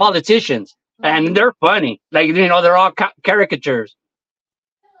politicians, and they're funny. Like, they're all caricatures.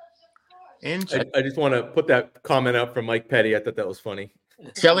 I just want to put that comment up from Mike Petty. I thought that was funny.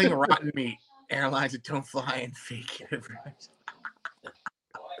 Selling rotten meat, airlines that don't fly, and fake.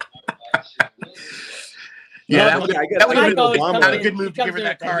 Yeah, that was a good move to give her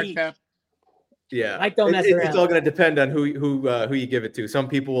that card, Pep. Yeah, Mike don't mess around. It's all going to depend on who you give it to. Some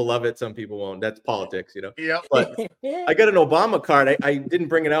people will love it, some people won't. That's politics, Yeah. But I got an Obama card. I didn't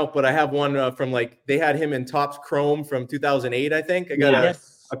bring it out, but I have one from they had him in Topps Chrome from 2008. I think I got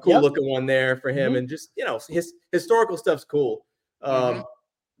a cool looking one there for him, and just his historical stuff's cool.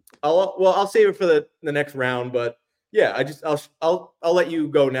 I'll save it for the next round, but yeah, I'll let you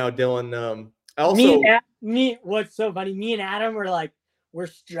go now, Dylan. What's so funny? Me and Adam we're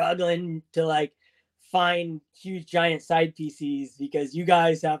struggling to find huge giant side PCs because you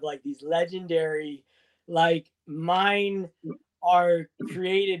guys have these legendary, mine are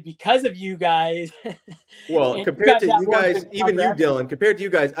created because of you guys. Well, compared to you guys, even you, Dylan, compared to you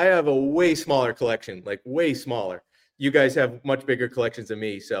guys, I have a way smaller collection, way smaller. You guys have much bigger collections than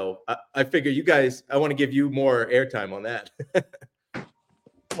me. So I figure you guys, I want to give you more airtime on that.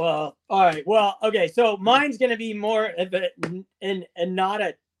 Well, all right. Well, okay. So mine's going to be more of and not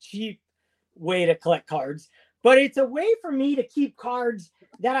a cheap way to collect cards, but it's a way for me to keep cards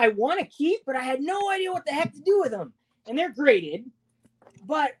that I want to keep, but I had no idea what the heck to do with them. And they're graded,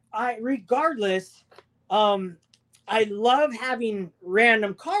 but regardless, I love having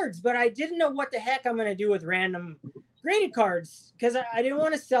random cards, but I didn't know what the heck I'm going to do with random graded cards because I didn't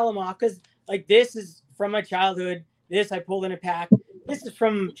want to sell them off because this is from my childhood. This I pulled in a pack. This is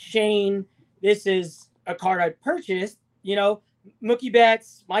from Shane. This is a card I purchased, Mookie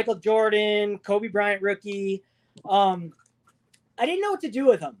Betts, Michael Jordan, Kobe Bryant rookie. I didn't know what to do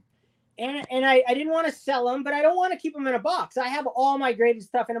with them. And I didn't want to sell them, but I don't want to keep them in a box. I have all my graded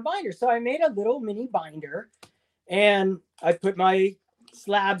stuff in a binder. So I made a little mini binder and I put my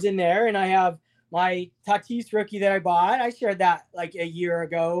slabs in there, and I have my Tatis rookie that I bought. I shared that a year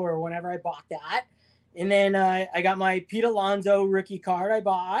ago or whenever I bought that. And then I got my Pete Alonso rookie card I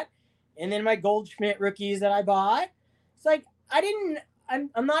bought, and then my Goldschmidt rookies that I bought. It's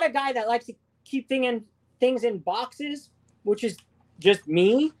I'm not a guy that likes to keep things in boxes, which is just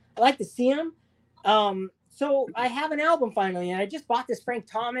me. I like to see them. So I have an album finally, and I just bought this Frank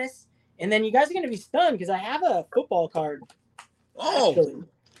Thomas. And then you guys are going to be stunned because I have a football card. Oh,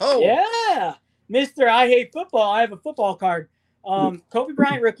 yeah. Mr. I Hate Football. I have a football card. Kobe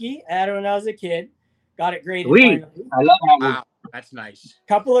Bryant rookie. I had it when I was a kid. Got it graded. I love that one. Wow, that's nice.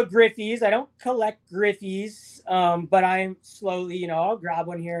 Couple of Griffies. I don't collect Griffies, but I'm slowly, I'll grab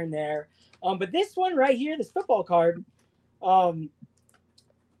one here and there. But this one right here, this football card,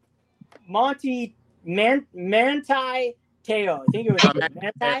 Manti Teo. I think it was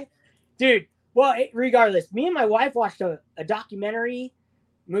Manti. Dude, well, regardless, me and my wife watched a documentary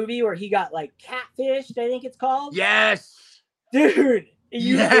movie where he got like catfished, I think it's called. Yes. Dude.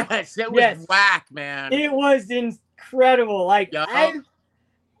 Yes, it was whack, man. It was incredible. Like, Yep. it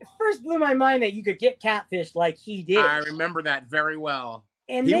first blew my mind that you could get catfished like he did. I remember that very well.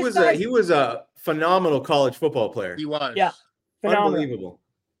 And he was a phenomenal college football player. He was. Yeah. Phenomenal. Unbelievable.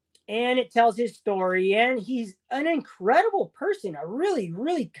 And it tells his story, and he's an incredible person, a really,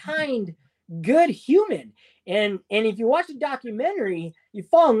 really kind, good human. And if you watch the documentary, you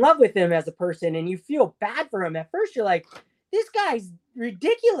fall in love with him as a person, and you feel bad for him. At first, you're like, this guy's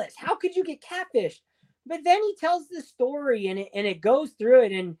ridiculous. How could you get catfished? But then he tells the story, and it goes through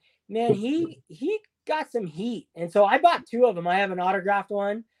it, and man, he got some heat. And so I bought 2 of them. I have an autographed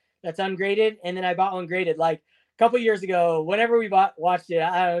one that's ungraded, and then I bought one graded. Like, couple years ago, whenever we watched it,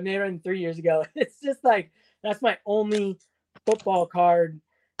 I don't know, maybe 3 years ago. It's just like, that's my only football card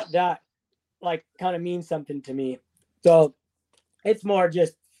that like kind of means something to me. So it's more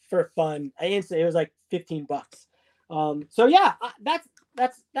just for fun. It was like $15. So yeah, that's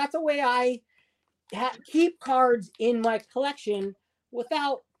a way I keep cards in my collection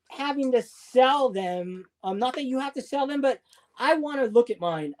without having to sell them. Not that you have to sell them, but I want to look at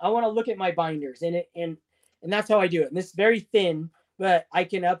mine. I want to look at my binders and that's how I do it. And this is very thin, but I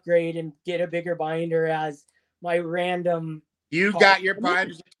can upgrade and get a bigger binder as my random. You got your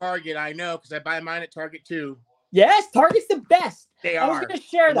binders at Target, I know, because I buy mine at Target too. Yes, Target's the best. They are. I was going to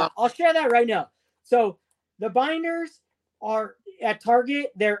share that. I'll share that right now. So the binders are at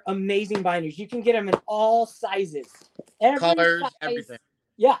Target. They're amazing binders. You can get them in all sizes. Colors, everything.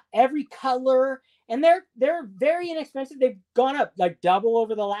 Yeah, every color. And they're very inexpensive. They've gone up like double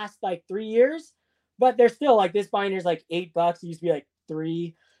over the last like 3 years. But they're still like, this binder's like $8. It used to be like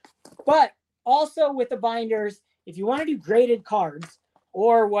 $3. But also with the binders, if you want to do graded cards,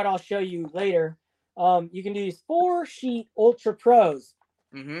 or what I'll show you later, you can do these 4-sheet Ultra Pros.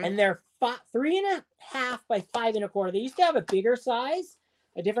 Mm-hmm. And they're 3.5 by 5 1/4. They used to have a bigger size,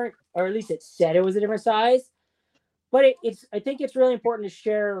 or at least it said it was a different size. But I think it's really important to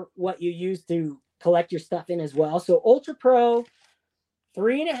share what you use to collect your stuff in as well. So Ultra Pro,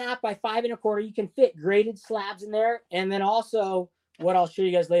 3.5 by 5 1/4. You can fit graded slabs in there. And then also what I'll show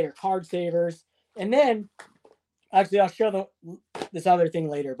you guys later, card savers. And then actually I'll show this other thing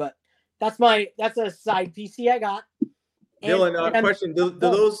later, but that's a side PC I got. Dylan, question.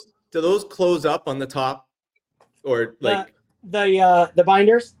 Do those close up on the top, or like the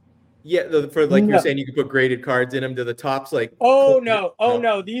binders? Yeah, for like you're saying, you could put graded cards in them. Do the tops like?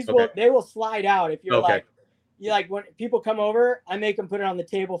 No. These will slide out if you're like when people come over, I make them put it on the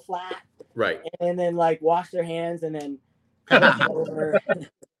table flat, right, and then like wash their hands and then come over.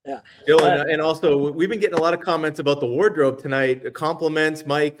 Yeah. Dylan, and also we've been getting a lot of comments about the wardrobe tonight. Compliments,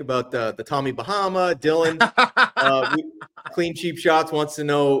 Mike, about the Tommy Bahama. Dylan, Clean Cheap Shots wants to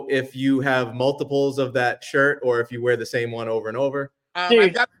know if you have multiples of that shirt or if you wear the same one over and over.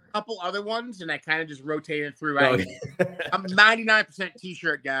 I've got a couple other ones, and I kind of just rotated throughout. I'm 99%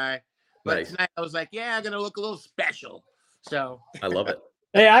 t-shirt guy, but tonight I was like, yeah, I'm gonna look a little special. So I love it.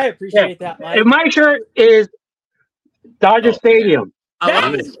 Hey, I appreciate that, Mike. And my shirt is Dodger Stadium.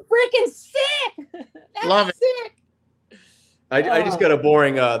 That's freaking sick. Love it. Sick. I just got a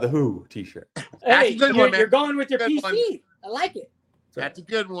boring The Who t-shirt. Hey, good one, man. You're going with your Good PC. one. I like it. That's a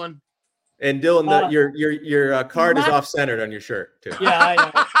good one. And Dylan, your card is off-centered on your shirt too. Yeah, I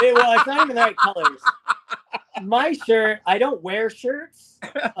know. It's not even the right colors. My shirt, I don't wear shirts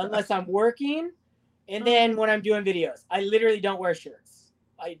unless I'm working, and then when I'm doing videos, I literally don't wear shirts.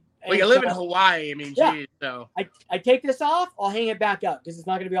 Well, you live in Hawaii. I mean, geez, so I take this off, I'll hang it back up because it's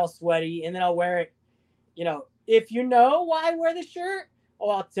not going to be all sweaty, and then I'll wear it. If you know why I wear the shirt,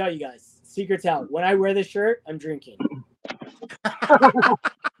 I'll tell you guys. Secret's out. When I wear this shirt, I'm drinking.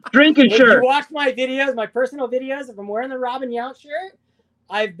 Drinking shirt. If you watch my videos, my personal videos, if I'm wearing the Robin Yount shirt,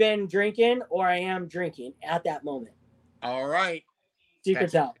 I've been drinking or I am drinking at that moment. All right.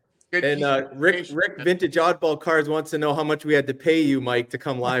 Secret's out. And Rick Vintage Oddball Cards wants to know how much we had to pay you, Mike, to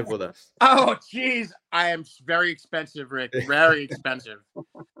come live with us. Oh, geez. I am very expensive, Rick. Very expensive.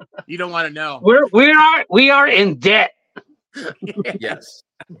 You don't want to know. We are in debt. Yes.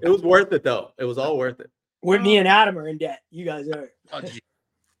 It was worth it, though. It was all worth it. Me and Adam are in debt. You guys are. Oh, geez.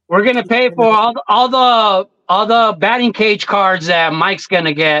 We're gonna pay for all the batting cage cards that Mike's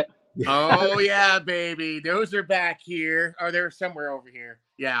gonna get. Oh yeah, baby. Those are back here. Or they're somewhere over here.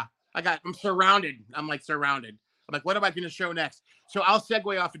 Yeah. I'm surrounded. I'm like surrounded. I'm like, what am I gonna show next? So I'll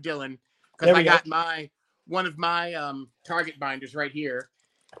segue off of Dylan because I got one of my Target binders right here.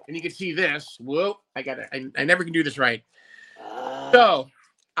 and you can see this. Whoa, I never can do this right. So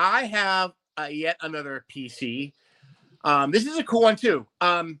I have yet another PC. This is a cool one too.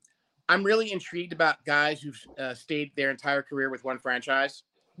 I'm really intrigued about guys who've stayed their entire career with one franchise.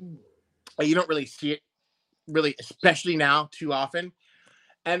 You don't really see it, really, especially now, too often.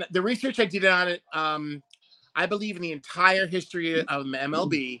 And the research I did on it, I believe in the entire history of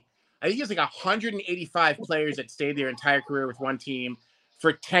MLB, I think it's like 185 players that stayed their entire career with one team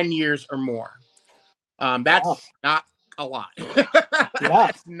for 10 years or more. That's not a lot.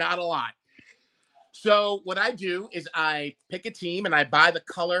 That's not a lot. So what I do is I pick a team and I buy the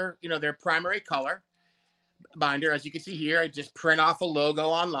color, their primary color binder. As you can see here, I just print off a logo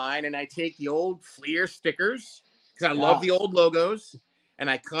online and I take the old Fleer stickers because I love the old logos,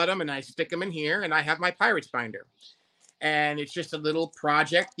 and I cut them and I stick them in here, and I have my Pirates binder. And it's just a little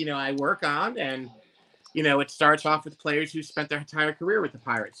project, I work on, and it starts off with players who spent their entire career with the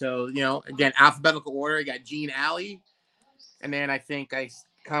Pirates. So, again, alphabetical order, I got Gene Alley, and then I think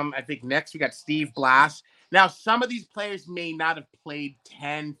next we got Steve Blass. Now, some of these players may not have played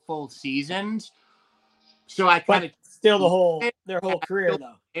 10 full seasons, so I kind of still their whole career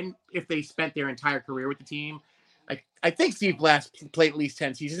though. And if they spent their entire career with the team, I think Steve Blass played at least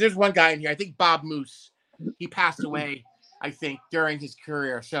 10 seasons. There's one guy in here, I think Bob Moose. He passed away, I think, during his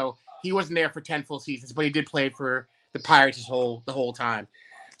career, so he wasn't there for 10 full seasons, but he did play for the Pirates the whole time.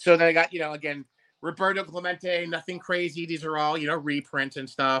 So then I got, again, Roberto Clemente, nothing crazy. These are all, reprints and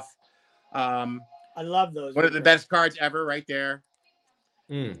stuff. I love those. One of the best cards ever right there.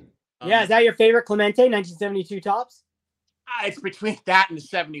 Is that your favorite Clemente, 1972 tops? It's between that and the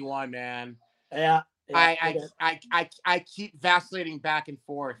 71, man. Yeah. I keep vacillating back and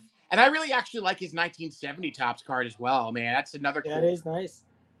forth. And I really actually like his 1970 tops card as well, man. That's another cool. That is nice.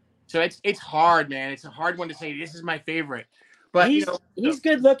 So it's hard, man. It's a hard one to say this is my favorite. But he's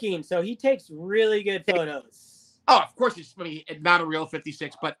good looking, so he takes really good photos. Oh, of course, it's not a real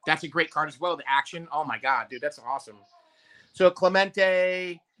 56, but that's a great card as well. The action, oh my god, dude, that's awesome. So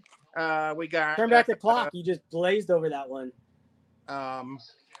Clemente, we got turn back the clock. You just blazed over that one.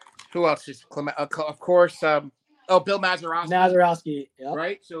 Who else is Clement? Of course, Bill Mazeroski. Yep.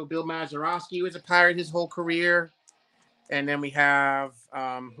 Right. So Bill Mazeroski was a Pirate his whole career, and then we have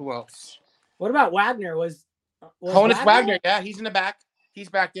who else? What about Wagner? Was Honus Wagner? Yeah, he's in the back. He's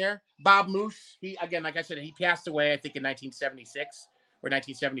back there. Bob Moose. He, again, like I said, he passed away, I think, in 1976 or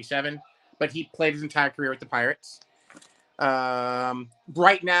 1977, but he played his entire career with the Pirates.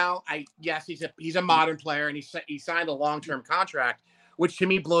 Right now, he's a modern player, and he signed a long-term contract, which to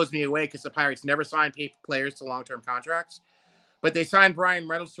me blows me away because the Pirates never signed players to long-term contracts, but they signed Brian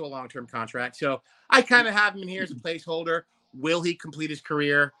Reynolds to a long-term contract. So I kind of have him in here as a placeholder. Will he complete his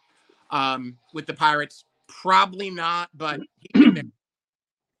career with the Pirates? Probably not, but I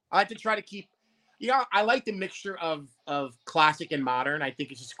like to try to keep, I like the mixture of classic and modern. I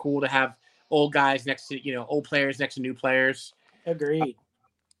think it's just cool to have old guys next to, old players next to new players. Agreed.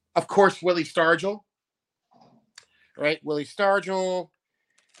 Of course, Willie Stargell. Right? Willie Stargell.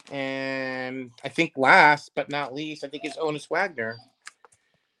 And I think last but not least, I think it's Honus Wagner.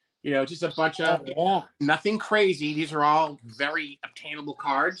 Just a bunch of nothing crazy. These are all very obtainable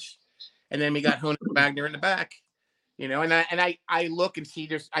cards. And then we got Honus Wagner in the back. And I look and see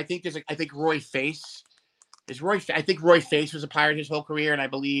I think Roy Face. I think Roy Face was a Pirate his whole career, and I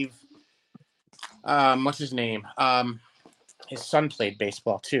believe what's his name? His son played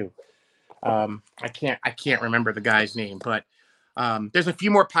baseball too. I can't remember the guy's name, but there's a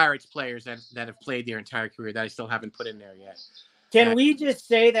few more Pirates players that have played their entire career that I still haven't put in there yet. Can we just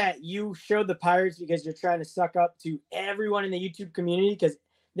say that you showed the Pirates because you're trying to suck up to everyone in the YouTube community? Because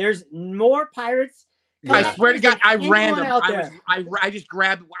there's more Pirates. I swear to God, I ran them. I just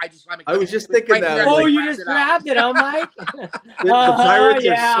grabbed. I was just thinking that. Oh, you just grabbed it, Mike. The Pirates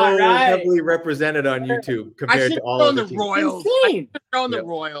are so heavily represented on YouTube compared to all of the Royals. Thrown the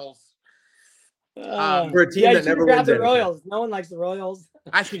Royals. For a team that never wins the Royals. No one likes the Royals.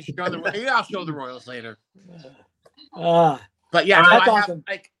 I should show the. Maybe I'll show the Royals later. But yeah, that's I awesome.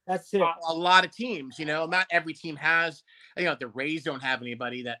 Have, that's it. A lot of teams. Not every team has. The Rays don't have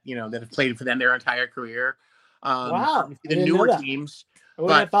anybody that that have played for them their entire career. Wow, the newer teams. I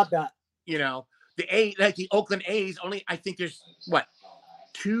wouldn't have thought that. The Oakland A's. Only I think there's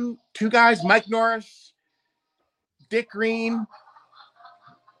two guys: Mike Norris, Dick Green,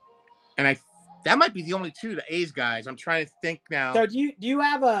 and that might be the only two the A's guys. I'm trying to think now. So do you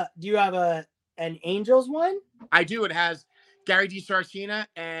have an Angels one? I do. It has Gary DiSarcina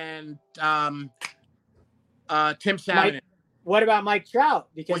and Tim Savin. What about Mike Trout?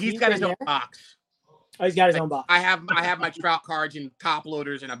 Because he's got his own box. Oh, he's got his own box. I have my Trout cards in top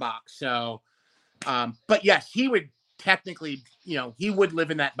loaders in a box. So, but yes, he would technically, he would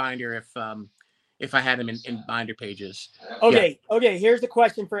live in that binder if I had him in binder pages. Okay. Yeah. Okay. Here's the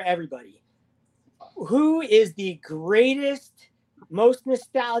question for everybody: who is the greatest, most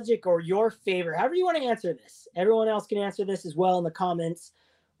nostalgic, or your favorite? However you want to answer this. Everyone else can answer this as well in the comments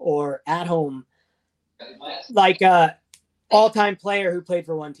or at home. Like all-time player who played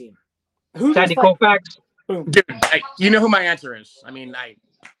for one team. Who's Sandy Koufax? Boom. Dude, you know who my answer is. I mean,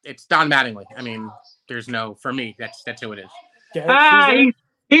 it's Don Mattingly. I mean, there's no, for me, that's who it is. Okay.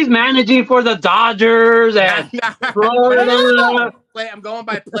 He's managing for the Dodgers and Florida. I'm going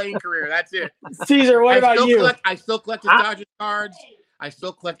by playing career. That's it. Caesar, what about you? I still collect his Dodgers cards. I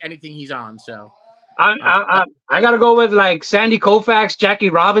still collect anything he's on. So I got to go with like Sandy Koufax, Jackie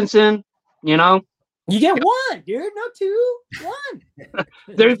Robinson. You get one, dude. No two. One.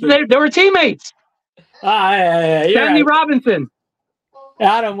 They were teammates. Sandy Robinson.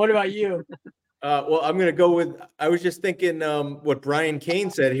 Adam, what about you? Well, I'm going to go with, I was just thinking what Brian Kane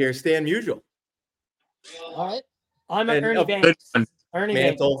said here, Stan Musial. All right. I'm an Ernie Banks. Ernie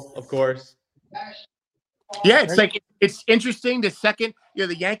Mantle, of course. Yeah, it's interesting. The second,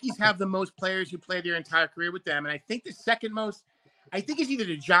 the Yankees have the most players who play their entire career with them. And I think the second most, I think it's either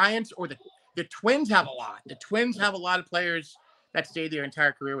the Giants or the Twins have a lot. The Twins have a lot of players that stay their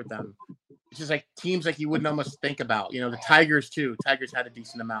entire career with them. It's just like teams like you wouldn't almost think about. The Tigers too. Tigers had a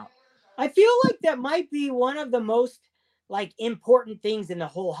decent amount. I feel like that might be one of the most important things in the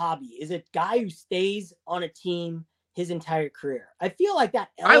whole hobby is a guy who stays on a team his entire career. I feel like that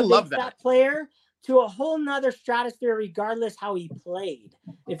elevates that player to a whole nother stratosphere, regardless how he played.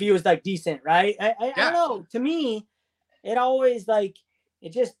 If he was decent, right? I don't know. To me, it always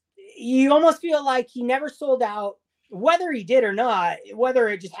you almost feel like he never sold out, whether he did or not, whether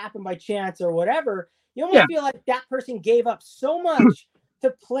it just happened by chance or whatever. You almost feel like that person gave up so much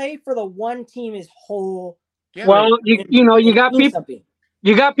to play for the one team his whole. Well, you got people.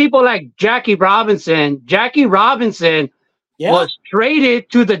 You got people like Jackie Robinson. Jackie Robinson was traded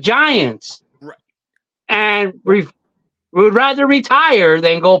to the Giants, and would rather retire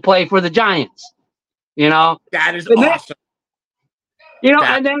than go play for the Giants. That is awesome.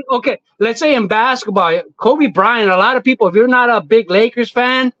 And then, okay, let's say in basketball, Kobe Bryant, a lot of people, if you're not a big Lakers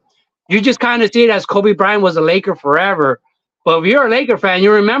fan, you just kind of see it as Kobe Bryant was a Laker forever. But if you're a Laker fan,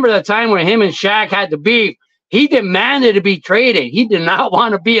 you remember the time when him and Shaq had the beef. He demanded to be traded. He did not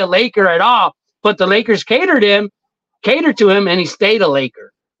want to be a Laker at all. But the Lakers catered to him, and he stayed a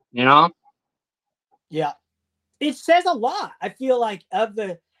Laker, Yeah. It says a lot, I feel like, of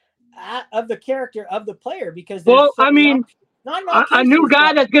the character of the player, because a new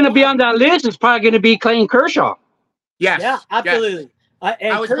guy that's going to be on that list is probably going to be Clayton Kershaw. Yes. Yeah, absolutely. Yes.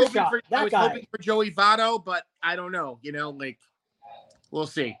 I was hoping for Joey Votto, but I don't know. We'll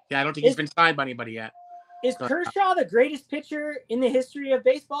see. Yeah, I don't think he's been signed by anybody yet. Is Kershaw the greatest pitcher in the history of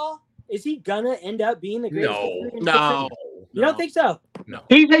baseball? Is he gonna end up being the greatest pitcher in No. You don't think so? No.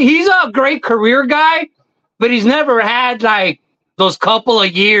 He's a great career guy, but he's never had those couple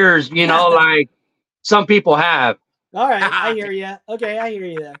of years, like some people have. All right, I hear you. Okay, I hear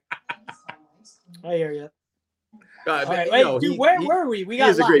you there. I hear you. All right, wait, where were we? We got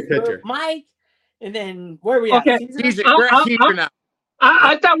he's a great pitcher. Mike, and then where are we at? He's a great pitcher now.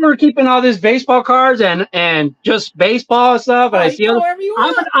 I thought we were keeping all these baseball cards and just baseball stuff. And I see whatever you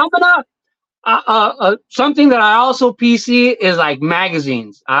want. I'm gonna something that I also PC is like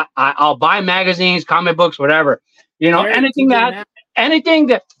magazines. I'll buy magazines, comic books, whatever. Anything that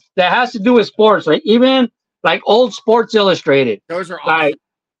has to do with sports, like even like old Sports Illustrated. Those are awesome.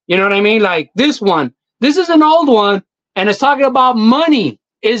 You know what I mean? Like this one. This is an old one, and it's talking about money.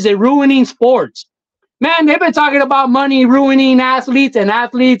 Is it ruining sports? Man, they've been talking about money ruining athletes and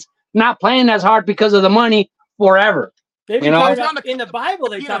athletes not playing as hard because of the money forever. They've been talking about, in the Bible,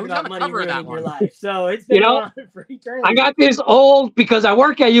 they talk about money ruining your life. So it's been on for eternity. I got this old, because I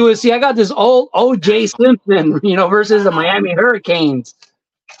work at USC, I got this old O.J. Simpson, versus the Miami Hurricanes.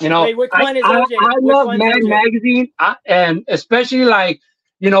 Wait, which one is OJ? I love Mad Magazine, and especially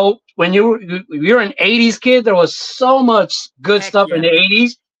when you're an 80s kid, there was so much good stuff in the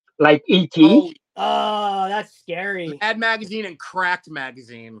 80s, like E.T. Oh, that's scary. Mad Magazine and Cracked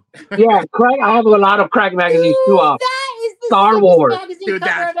Magazine. Yeah, Crack. I have a lot of Cracked magazines too. That is the Star Wars magazine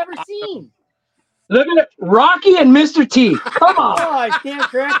cover I've ever seen. Look at it, Rocky and Mr. T. Come on. Oh, I stand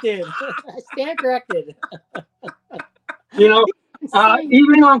corrected.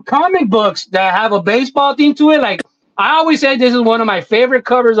 Even on comic books that have a baseball theme to it, like I always say, this is one of my favorite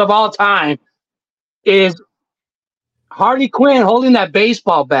covers of all time. Is Harley Quinn holding that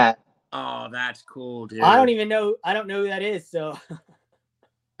baseball bat? Oh, that's cool, dude. I don't even know. I don't know who that is. So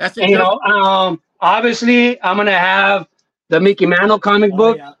That's And, obviously, I'm gonna have the Mickey Mantle comic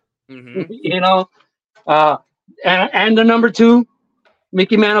book. yeah. Mm-hmm. And the number 2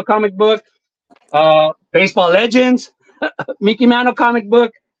 Mickey Mantle comic book. Baseball Legends, Mickey Mantle comic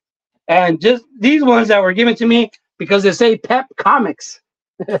book, and just these ones that were given to me because they say Pep Comics.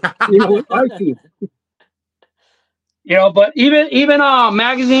 Archie. But even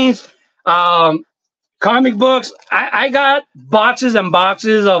magazines, comic books. I got boxes and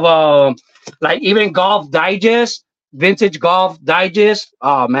boxes of like even Golf Digest, vintage Golf Digest.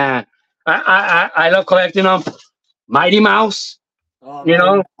 Oh man, I love collecting them. Mighty Mouse. Oh, You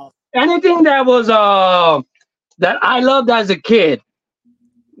know, anything that was that I loved as a kid.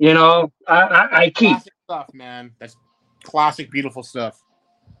 I keep. Classic stuff, man. That's classic, beautiful stuff.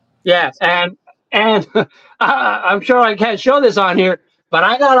 Yeah, and I'm sure I can't show this on here, but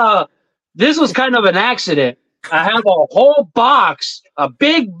I got this was kind of an accident. I have a whole box, a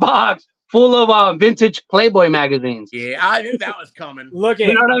big box full of vintage Playboy magazines. Yeah, I knew that was coming. Look at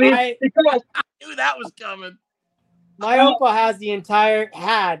You know what I mean? I knew that was coming. my uncle has the entire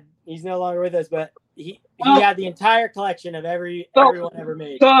he's no longer with us, but he had the entire collection of everyone ever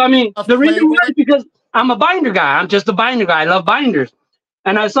made. So I mean, Of the reason Playboy? why is because I'm a binder guy. I'm just a binder guy. I love binders.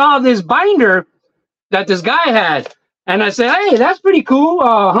 And I saw this binder that this guy had. And I said, hey, that's pretty cool.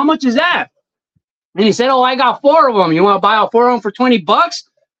 How much is that? And he said, oh, I got 4 of them. You want to buy all 4 of them for $20?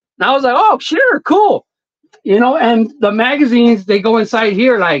 And I was like, oh, sure, cool. And the magazines, they go inside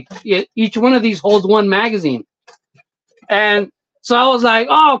here. Like each one of these holds 1 magazine. And so I was like,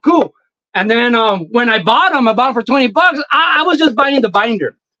 oh, cool. And then when I bought them for $20, I was just buying the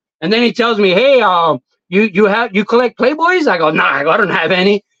binder. And then he tells me, hey, you collect Playboys? I go, nah, I don't have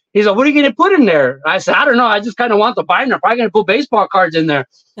any. He's like, what are you going to put in there? I said, I don't know. I just kind of want the binder. I'm probably going to put baseball cards in there.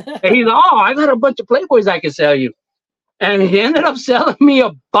 And he's like, oh, I got a bunch of Playboys I can sell you. And he ended up selling me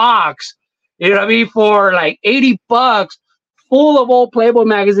a box, for like $80, full of old Playboy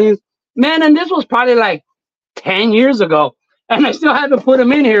magazines. Man, and this was probably like 10 years ago. And I still haven't put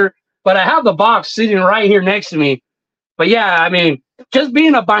them in here, but I have the box sitting right here next to me. But yeah, I mean, just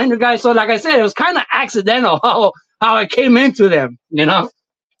being a binder guy. So like I said, it was kind of accidental how I came into them,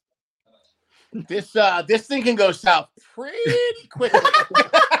 This thing can go south pretty quickly.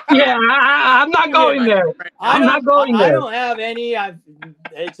 Yeah, I'm not going there. I'm not going there. I don't have any.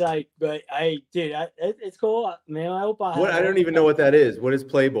 It's like, but it's cool. Man, I hope I. I don't even know what that is. What is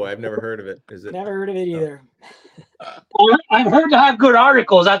Playboy? I've never heard of it. Is it? Never heard of it either. I've heard to have good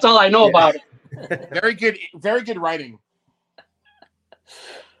articles. That's all I know about it. Very good writing.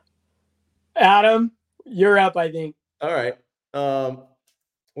 Adam, you're up, I think. All right.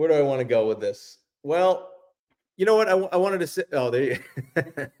 Where do I want to go with this? Well, you know what? I wanted to say. Oh, there you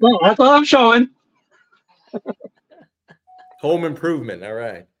Well, that's all I'm showing. Home Improvement. All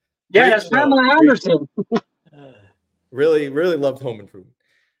right. Yeah, that's Pamela Anderson. Really, really loved Home Improvement.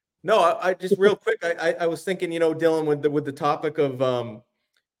 No, I just real quick. I was thinking, Dylan, with the topic of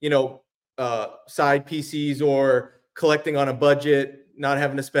side PCs or collecting on a budget, not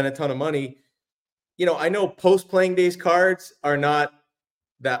having to spend a ton of money. I know post playing days cards are not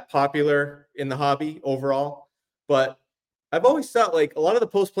that popular in the hobby overall, but I've always thought like a lot of the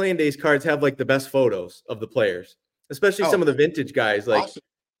post playing days cards have like the best photos of the players, especially some of the vintage guys. Like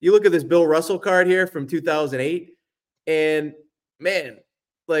you look at this Bill Russell card here from 2008, and man,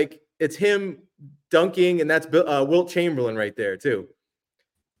 like it's him dunking, and that's Wilt Chamberlain right there too.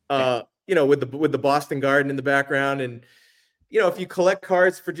 With the Boston Garden in the background, and if you collect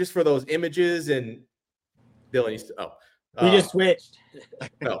cards for those images, and Dylan used to we just switched.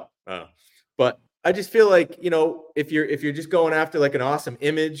 But I just feel like if you're just going after like an awesome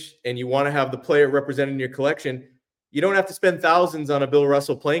image and you want to have the player represented in your collection, you don't have to spend thousands on a Bill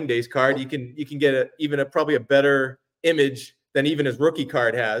Russell playing days card. You can get probably a better image than even his rookie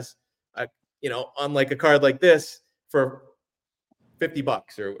card has. On like a card like this for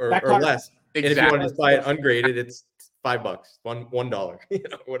 $50 or less. Exactly. And if you want to just buy it ungraded, it's $5, $1,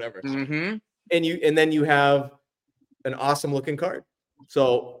 whatever. Mm-hmm. And then you have an awesome looking card.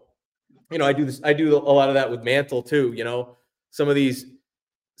 So, I do a lot of that with Mantle too. Some of these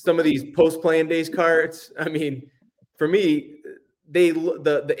post playing days cards. I mean, for me,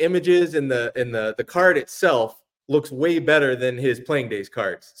 the images and the card itself looks way better than his playing days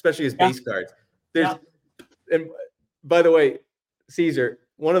cards, especially his base cards. And by the way, Caesar,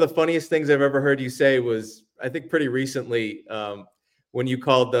 one of the funniest things I've ever heard you say was, I think pretty recently, when you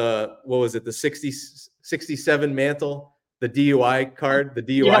called the 67 Mantle, the DUI card, the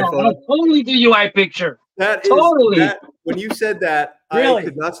DUI photo. Totally DUI picture. That is Totally. that. When you said that, Really? I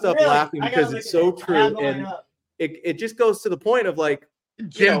could not stop Really? laughing I gotta because look it's at so it. I have true, mine and up. it just goes to the point of like, you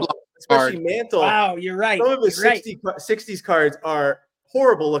Jim know, Block especially card. Mantle. Wow, you're right. Some of his You're right. 60s cards are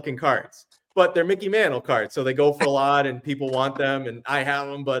horrible looking cards, but they're Mickey Mantle cards, so they go for a lot, and people want them, and I have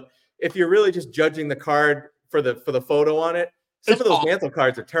them. But if you're really just judging the card for the photo on it, some It's of those awful. Mantle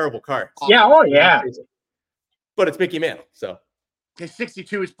cards are terrible cards. Yeah. Oh, yeah. But it's Mickey Mantle, so His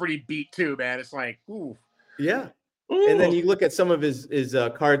 62 is pretty beat too, man. It's like, ooh. yeah. And then you look at some of his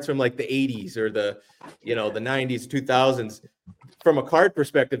cards from like the 80s or the 90s, 2000s. From a card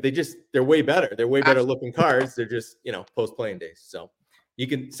perspective, they're way better. They're way better looking cards. They're just post playing days, so you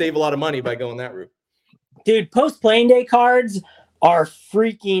can save a lot of money by going that route. Dude, post playing day cards are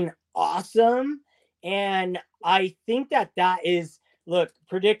freaking awesome, and I think that is, look,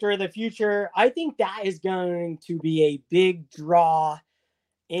 predictor of the future. I think that is going to be a big draw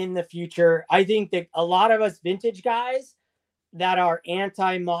in the future. I think that a lot of us vintage guys that are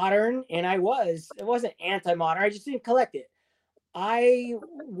anti-modern, and it wasn't anti-modern, I just didn't collect it. I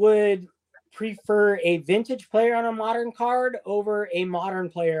would prefer a vintage player on a modern card over a modern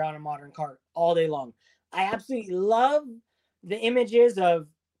player on a modern card all day long. I absolutely love the images of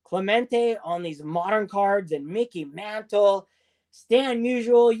Clemente on these modern cards and Mickey Mantle, Stan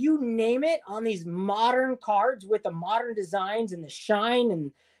Musial, you name it, on these modern cards with the modern designs and the shine,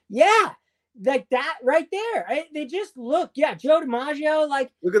 and yeah, like that right there. They just look, Joe DiMaggio,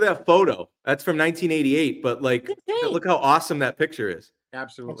 like, look at that photo. That's from 1988, but like, look how awesome that picture is.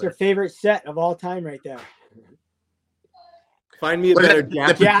 Absolutely. That's your favorite set of all time right there. Find me a better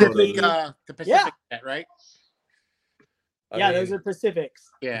Jackie. The Pacific set, right? Yeah, those are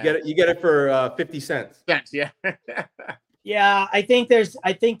Pacifics. Yeah. You get it for 50 cents. Yeah. Yeah, I think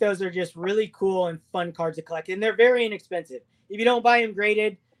those are just really cool and fun cards to collect, and they're very inexpensive. If you don't buy them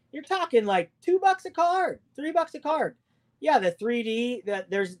graded, you're talking like $2 a card, $3 a card. Yeah, the 3D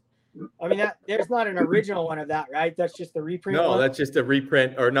there's not an original one of that, right? That's just the reprint. No, one? that's just a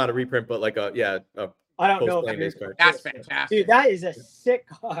reprint, or not a reprint, but like a I don't know. card. That's fantastic. Dude, that is a sick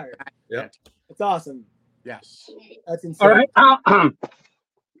card. Yeah. It's awesome. Yes. That's insane. All right.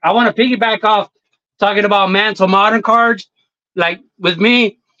 I want to piggyback off talking about Mantle modern cards. Like with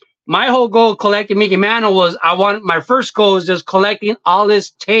me, my whole goal collecting Mickey Mantle was my first goal was just collecting all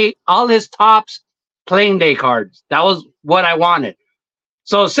his Topps playing day cards. That was what I wanted.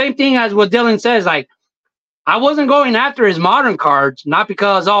 So same thing as what Dylan says, like I wasn't going after his modern cards, not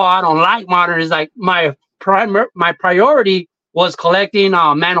because I don't like modern. It's like my priority was collecting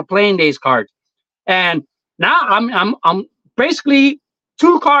Mantle playing days cards. And now I'm basically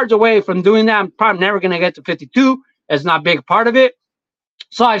 2 cards away from doing that. I'm probably never gonna get to 52. It's not a big part of it.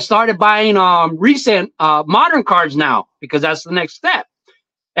 So I started buying recent modern cards now because that's the next step.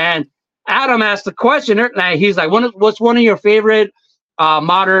 And Adam asked the question, like he's like, what's one of your favorite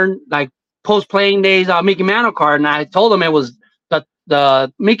modern like post playing days Mickey Mantle card? And I told him it was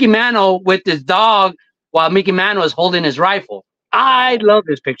the Mickey Mantle with his dog while Mickey Mantle is holding his rifle. I love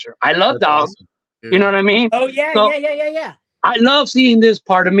this picture. I love dogs. Awesome. You know what I mean? Oh yeah, so, yeah. I love seeing this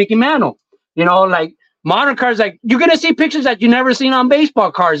part of Mickey Mantle. Like modern cards, like you're gonna see pictures that you never seen on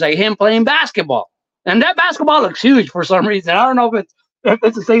baseball cards, like him playing basketball. And that basketball looks huge for some reason. I don't know if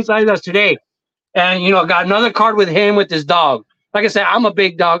it's the same size as today. And got another card with him with his dog. Like I said, I'm a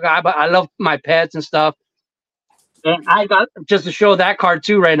big dog guy, but I love my pets and stuff. And I got just to show that card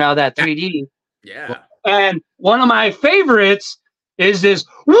too right now, that 3D. Yeah. And one of my favorites is this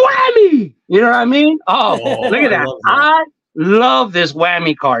whammy. You know what I mean? Oh, look at that. I love this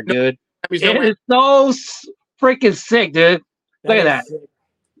whammy card, dude. It is so freaking sick, dude. Look at that. Sick.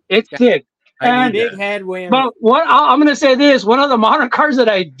 It's sick. And big head whammy. But I'm going to say this. One of the modern cards that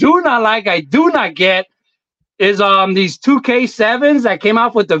I do not get is these 2K7s that came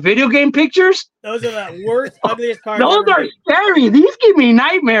out with the video game pictures. Those are the worst, ugliest cards. Those are scary. These give me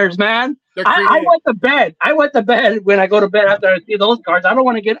nightmares, man. I went to bed. I went to bed when I go to bed after I see those cards. I don't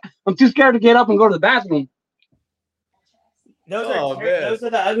want to I'm too scared to get up and go to the bathroom. Those are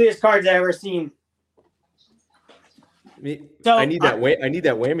the ugliest cards I've ever seen. So I need that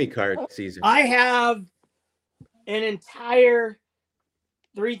whammy card, Caesar. I have an entire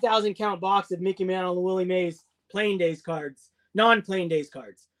 3,000 count box of Mickey Mantle and Willie Mays playing days cards, non-playing days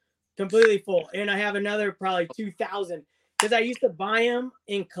cards, completely full. And I have another probably 2,000 because I used to buy them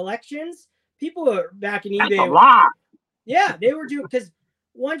in collections. People were back in eBay. That's a lot. Yeah, they were doing because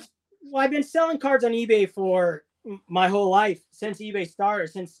I've been selling cards on eBay for my whole life since eBay started,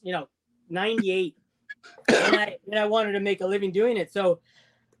 since 98. And I wanted to make a living doing it. So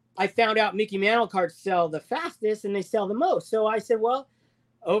I found out Mickey Mantle cards sell the fastest and they sell the most. So I said, well,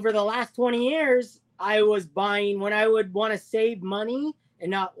 over the last 20 years, I was buying when I would want to save money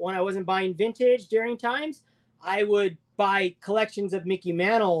and not when I wasn't buying vintage during times, I would buy collections of Mickey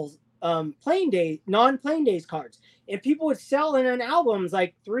Mantle's non-playing days cards. And people would sell in albums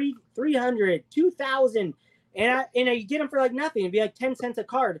like 300, 2,000. And I get them for like nothing. It'd be like 10 cents a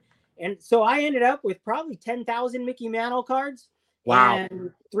card. And so I ended up with probably 10,000 Mickey Mantle cards. Wow.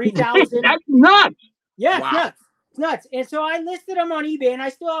 And 3,000. That's nuts. Yeah, Wow. it's nuts. It's nuts. And so I listed them on eBay, and I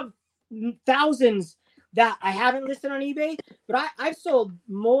still have thousands that I haven't listed on eBay, but I've sold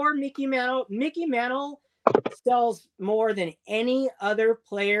more Mickey Mantle. Mickey Mantle sells more than any other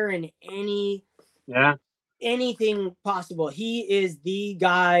player in anything possible. He is the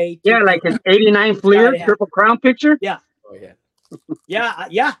guy. Like his 89 Fleer Triple Crown picture. Yeah. Oh yeah.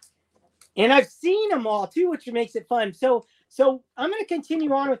 Yeah. And I've seen them all too, which makes it fun. So I'm going to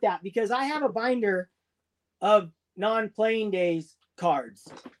continue on with that because I have a binder of non-playing days cards,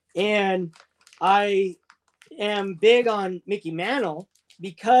 and I am big on Mickey Mantle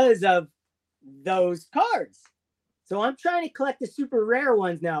because of those cards. So I'm trying to collect the super rare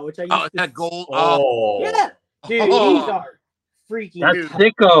ones now, which I used to. That gold. Yeah, dude, these are freaking. That's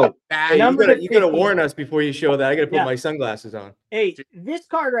sicko. Hey, you gotta warn us before you show that. I gotta put my sunglasses on. Hey, this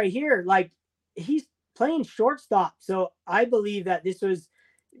card right here, like he's playing shortstop, so I believe that this was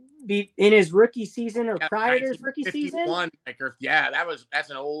in his rookie season or prior to his rookie season. That's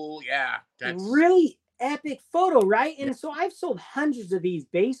an old that's really epic photo, right? And so I've sold hundreds of these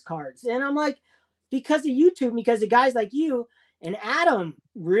base cards, and I'm like, because of YouTube, because of guys like you and Adam,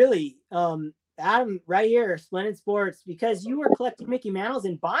 really, Adam right here, Splendid Sports, because you were collecting Mickey Mantles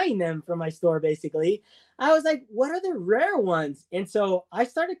and buying them from my store, basically. I was like, what are the rare ones? And so I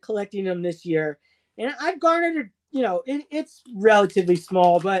started collecting them this year, and I've garnered, it's relatively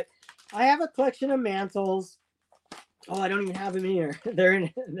small, but I have a collection of mantles. Oh, I don't even have them here. They're in.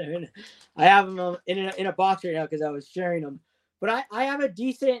 I have them in a box right now because I was sharing them. But I have a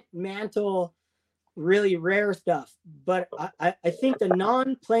decent mantle, really rare stuff. But I think the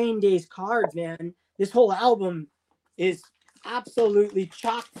non-playing days cards, man, this whole album is absolutely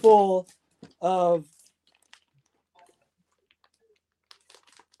chock full of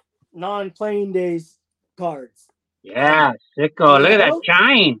non-playing days cards. Yeah, sicko. Look at that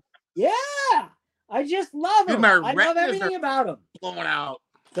shine. Yeah. I just love them. I love everything about them. Blowing out.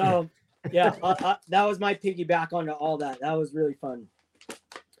 So, yeah, that was my piggyback onto all that. That was really fun.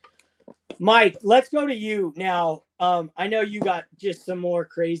 Mike, let's go to you now. I know you got just some more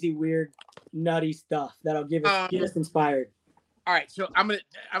crazy, weird, nutty stuff that'll get us inspired. All right, so I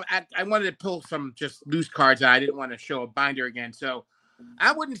wanted to pull some just loose cards. I didn't want to show a binder again, so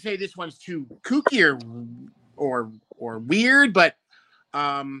I wouldn't say this one's too kooky or weird, but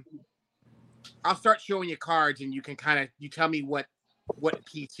I'll start showing you cards, and you can you tell me what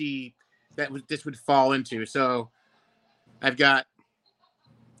PC this would fall into. So I've got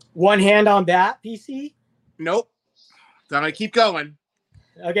one hand on bat PC. Nope. So I'm gonna keep going.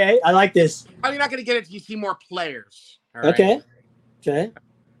 Okay, I like this. Probably not gonna get it till you see more players. All right? Okay.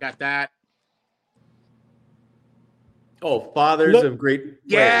 Got that. Oh, fathers of great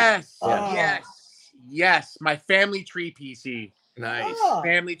players. Yes. Yes. My family tree PC. Nice.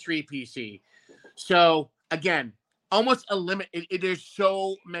 Family tree PC. So again, almost a limit. There's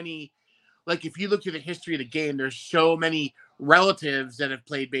so many, like if you look through the history of the game, there's so many relatives that have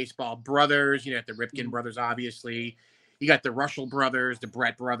played baseball. Brothers, the Ripken brothers, obviously. You got the Russell brothers, the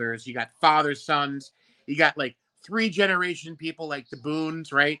Brett brothers. You got fathers, sons. You got like 3-generation people like the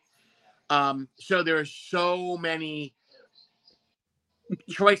Boones, right? So there's so many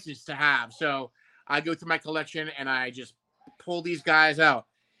choices to have. So I go through my collection and I just pull these guys out.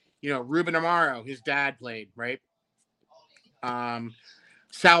 Ruben Amaro, his dad played, right?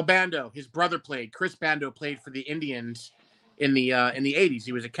 Sal Bando, his brother played. Chris Bando played for the Indians in the 80s.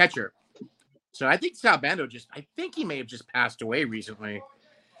 He was a catcher. So I think Sal Bando he may have just passed away recently.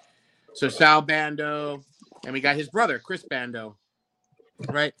 So Sal Bando, and we got his brother, Chris Bando,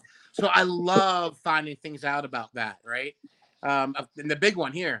 right? So I love finding things out about that, right? And the big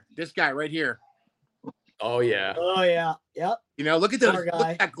one here, this guy right here. Oh yeah. Yep. Look at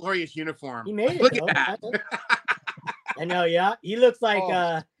that glorious uniform. He made it. Look at that. I know. Yeah, he looks like.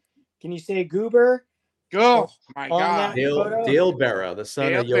 Can you say Goober? Oh my God. Dale Berra, the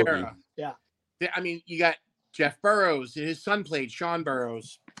son of Yogi. Berra. Yeah. I mean, you got Jeff Burrows. His son played Sean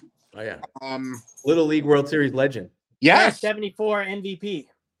Burrows. Oh yeah. Little League World Series legend. Yes. 74 MVP.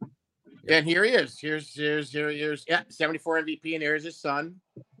 And here he is. Here's 74 MVP, and here's his son.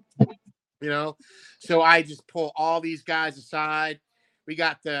 So I just pull all these guys aside. We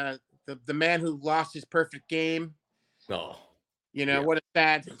got the man who lost his perfect game. Oh. You know, Yeah. what a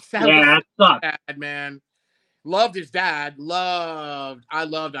sad Yeah, that sucks. sad man. Loved his dad. I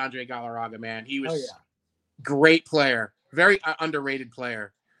loved Andre Galarraga, man. He was great player. Very underrated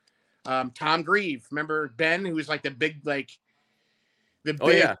player. Tom Grieve. Remember Ben, who was like the big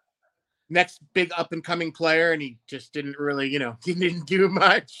next big up and coming player, and he just didn't really, he didn't do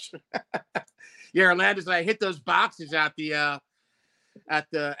much. Yeah, Orlando's I hit those boxes at the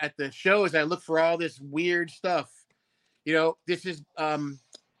shows. I look for all this weird stuff. This is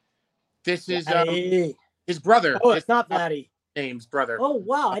his brother. Oh, it's not Vladdy. Name's brother. Oh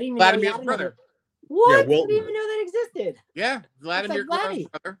wow, I didn't even Vladimir's know brother. What? Yeah, I didn't even know that existed. Yeah, Vladimir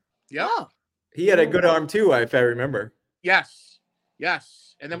Vladdy. brother. Yep. Oh. He had a good arm too, if I remember. Yes.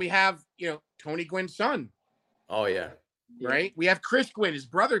 And then we have, Tony Gwynn's son. Oh yeah. Right? We have Chris Gwynn, his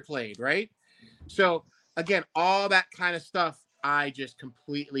brother played, right? So again, all that kind of stuff I just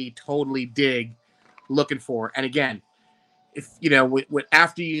completely, totally dig looking for. And again, if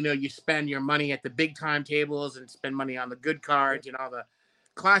after you spend your money at the big time tables and spend money on the good cards and all the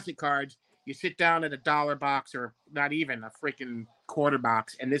classic cards, you sit down at a $1 box or not even a freaking quarter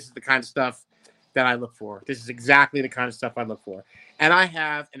box, and this is the kind of stuff that I look for. This is exactly the kind of stuff I look for. And I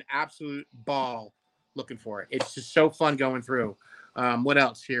have an absolute ball looking for it. It's just so fun going through. What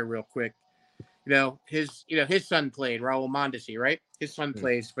else here real quick? His son played Raul Mondesi, right? His son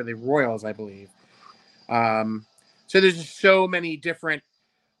plays for the Royals, I believe. So there's just so many different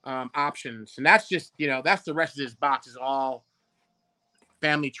options. And that's just, that's the rest of this box is all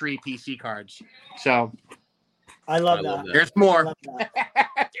family tree PC cards. So I love that. There's more.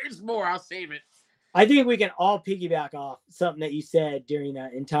 There's more. I'll save it. I think we can all piggyback off something that you said during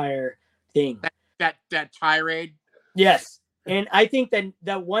that entire thing. That tirade. Yes. And I think that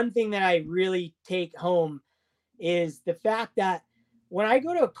the one thing that I really take home is the fact that when I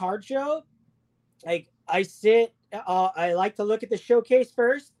go to a card show, like I sit, I like to look at the showcase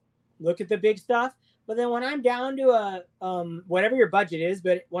first, look at the big stuff. But then when I'm down to whatever your budget is,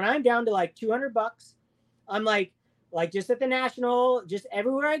 but when I'm down to like $200, I'm like just at the National, just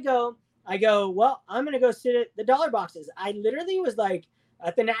everywhere I go, well, I'm going to go sit at the dollar boxes. I literally was like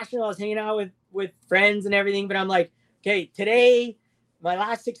at the National, I was hanging out with friends and everything, but I'm like, okay, today, my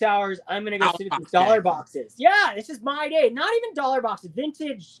last 6 hours, I'm going to go sit at these dollar boxes. Yeah, this is my day. Not even dollar boxes,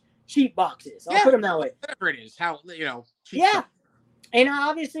 vintage cheap boxes. I'll put them that way. Whatever it is, cheap yeah. Stuff. And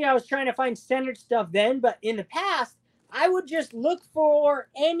obviously I was trying to find standard stuff then, but in the past, I would just look for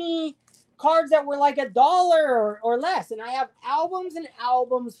any cards that were like $1 or less. And I have albums and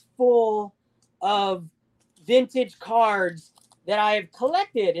albums full of vintage cards that I have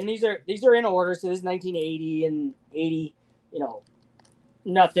collected. And these are in order. So this is 1980 and 80,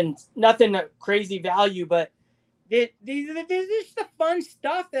 nothing crazy value, but this is the fun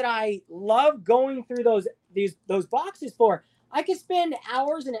stuff that I love going through those boxes for. I could spend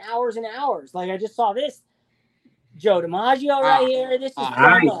hours and hours and hours. Like I just saw this Joe DiMaggio right here. This is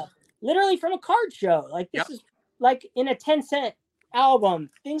literally from a card show. Like this is like in a 10-cent album,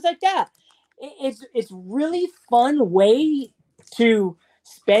 things like that. It's really fun way to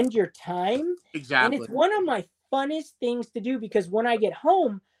spend your time. Exactly. And it's one of my funnest things to do because when I get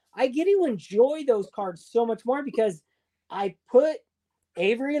home, I get to enjoy those cards so much more because I put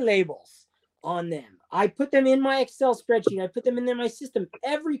Avery labels on them. I put them in my Excel spreadsheet. I put them in my system.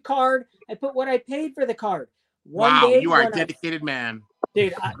 Every card, I put what I paid for the card. Wow, you are a dedicated man.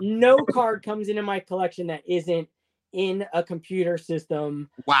 Dude, no card comes into my collection that isn't in a computer system.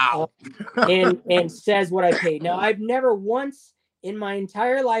 Wow. And says what I paid. Now, I've never once in my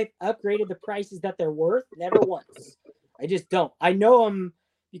entire life upgraded the prices that they're worth. Never once. I just don't. I know them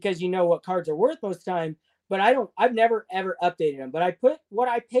because you know what cards are worth most of the time, but I've never ever updated them. But I put what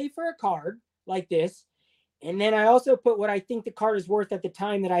I pay for a card like this, and then I also put what I think the card is worth at the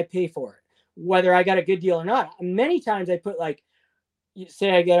time that I pay for it, whether I got a good deal or not. Many times I put like,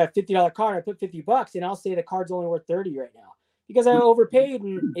 say I get a $50 card, I put $50 and I'll say the card's only worth 30 right now because I overpaid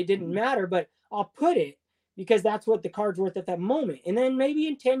and it didn't matter, but I'll put it because that's what the card's worth at that moment. And then maybe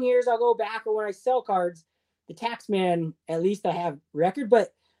in 10 years, I'll go back, or when I sell cards, the tax man, at least I have record,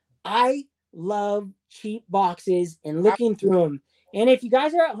 but I love cheap boxes and looking through them. And if you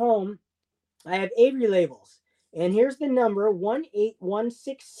guys are at home, I have Avery labels, and here's the number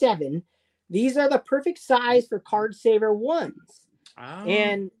 18167. These are the perfect size for Card Saver ones.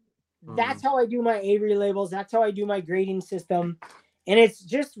 And that's how I do my Avery labels. That's how I do my grading system. And it's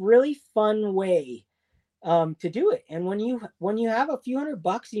just really fun way to do it. And when you have a few $100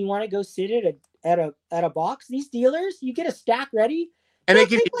 and you want to go sit at a box, these dealers, you get a stack ready. And they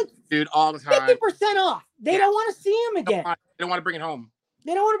give you, dude, all the time. 50% off. They don't want to see them again. They don't want to bring it home.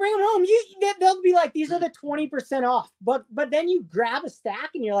 They don't want to bring them home. They'll be like, these are the 20% off. But then you grab a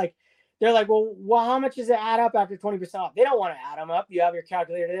stack and they're like, well, how much does it add up after 20% off? They don't want to add them up. You have your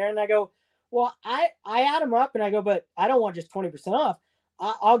calculator there. And I go, well, I add them up and I go, but I don't want just 20% off.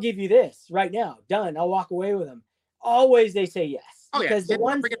 I'll give you this right now. Done. I'll walk away with them. Always they say yes. Because the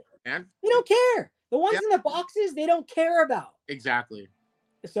ones, they don't care. The ones in the boxes, they don't care about. Exactly.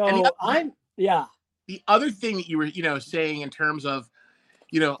 So The other thing that you were, saying in terms of,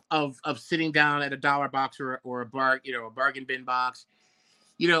 of sitting down at a dollar box or a bargain bin box,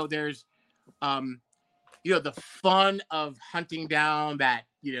 there's, the fun of hunting down that,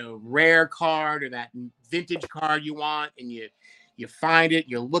 rare card or that vintage card you want, and you find it,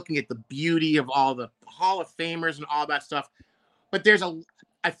 you're looking at the beauty of all the Hall of Famers and all that stuff. But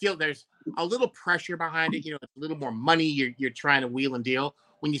I feel there's a little pressure behind it. It's a little more money you're trying to wheel and deal.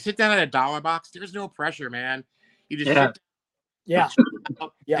 When you sit down at a dollar box, there's no pressure, man. You just sit down,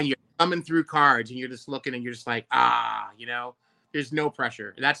 and you're thumbing through cards, and you're just looking, and you're just like, there's no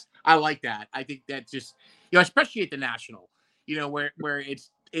pressure. I like that. I think that just, especially at the National, where it's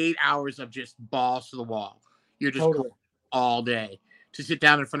 8 hours of just balls to the wall. You're just going all day. To sit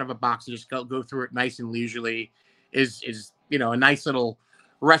down in front of a box and just go through it nice and leisurely is a nice little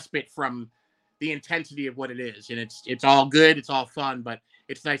respite from the intensity of what it is. And it's all good, it's all fun, but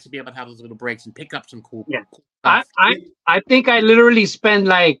it's nice to be able to have those little breaks and pick up some cool stuff. I think I literally spend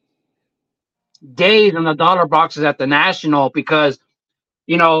like days in the dollar boxes at the National because,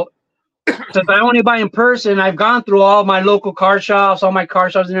 since I only buy in person, I've gone through all my local car shops, all my car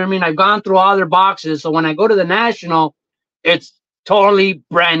shops, you know what I mean? I've gone through all their boxes. So when I go to the National, it's totally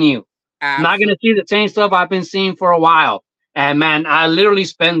brand new. I'm not going to see the same stuff I've been seeing for a while. And man, I literally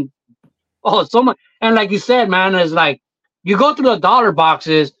spend so much. And like you said, man, it's like you go through the dollar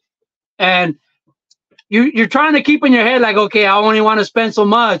boxes and you're trying to keep in your head like, okay, I only want to spend so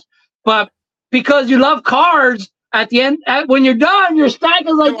much. But because you love cards, at the end, when you're done, your stack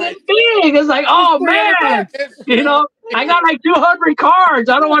is like this big. It's like, oh man, I got like 200 cards.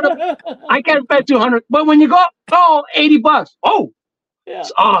 I can't spend 200. But when you go, $80. Oh,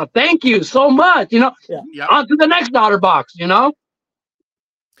 thank you so much. On to the next dollar box,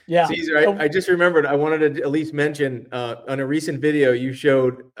 Yeah. Caesar, I just remembered, I wanted to at least mention on a recent video, you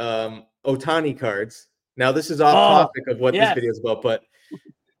showed Ohtani cards. Now, this is off topic of what this video is about, but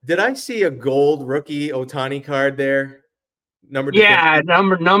did I see a gold rookie Ohtani card there? Numbered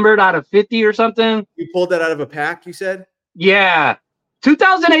out of 50 or something. You pulled that out of a pack, you said? Yeah.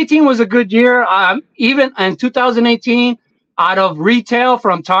 2018 was a good year. Even in 2018, out of retail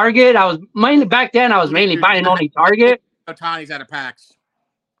from Target, I was mainly buying only Target. Ohtani's out of packs.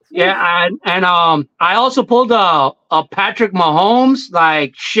 Yeah, and I also pulled a Patrick Mahomes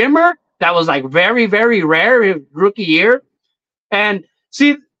like shimmer that was like very, very rare rookie year. And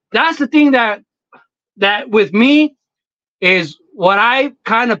see, that's the thing that with me is what I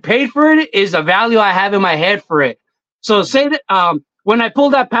kind of paid for it is the value I have in my head for it. So say that when I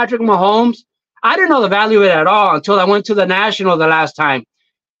pulled that Patrick Mahomes, I didn't know the value of it at all until I went to the National the last time.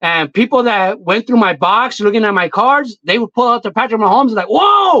 And people that went through my box looking at my cards, they would pull out the Patrick Mahomes like,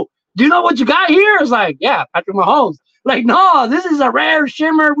 whoa, do you know what you got here? It's like, yeah, Patrick Mahomes. Like, no, this is a rare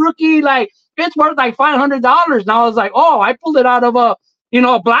shimmer rookie. Like, it's worth like $500. And I was like, oh, I pulled it out of a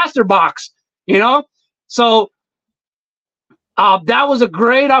blaster box, So that was a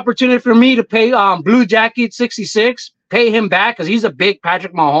great opportunity for me to pay Blue Jacket 66, pay him back because he's a big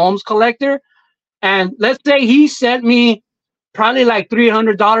Patrick Mahomes collector. And let's say he sent me probably like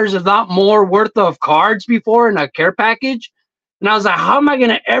 $300, if not more, worth of cards before in a care package. And I was like, how am I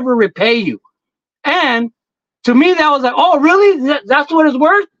going to ever repay you? And to me, that was like, oh, really? That's what it's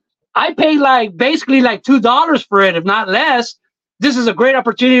worth? I paid basically $2 for it, if not less. This is a great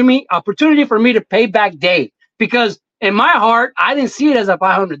opportunity for me to pay back Dave, because in my heart, I didn't see it as a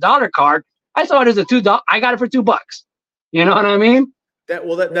 $500 card. I saw it as a $2. I got it for $2. You know what I mean?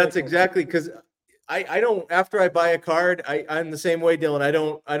 That's exactly, because I don't, after I buy a card, I'm the same way, Dylan.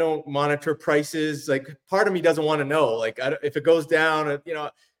 I don't monitor prices. Like, part of me doesn't want to know. Like, if it goes down,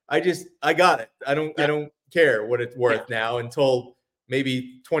 I got it. I don't care what it's worth now until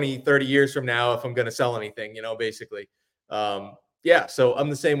maybe 20, 30 years from now, if I'm going to sell anything, basically. So I'm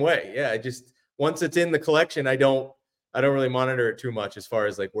the same way. Yeah. Once it's in the collection, I don't really monitor it too much as far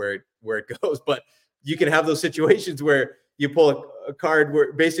as like where it goes, but you can have those situations where you pull a card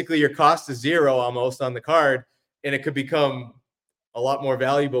where basically your cost is zero almost on the card, and it could become a lot more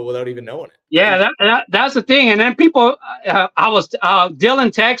valuable without even knowing it. Yeah, that's the thing. And then people, Dylan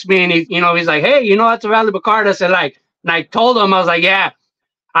texted me and he's like, hey, that's a valuable card. I said and I told him, I was like, yeah,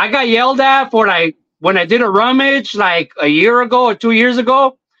 I got yelled at for when I did a rummage like a year ago or 2 years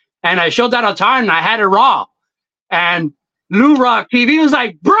ago, and I showed that on time and I had it raw. And Lou Rock TV was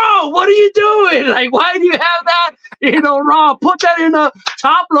like, bro, what are you doing? Like, why do you have that, raw? Put that in a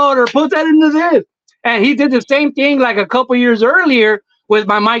top loader, put that into this. And he did the same thing like a couple years earlier with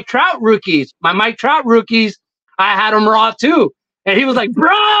my Mike Trout rookies. My Mike Trout rookies, I had them raw too. And he was like,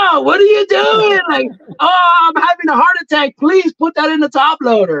 bro, what are you doing? Like, oh, I'm having a heart attack. Please put that in the top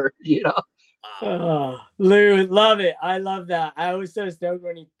loader, Oh, Lou, love it. I love that. I was so stoked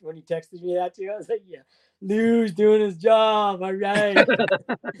when he texted me that too. I was like, yeah, Lou's doing his job. All right.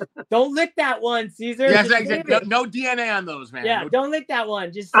 Don't lick that one, Caesar. Yes, no DNA on those, man. Yeah, don't lick that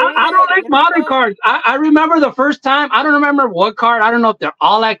one. Just I don't like modern cards. I remember the first time. I don't remember what card. I don't know if they're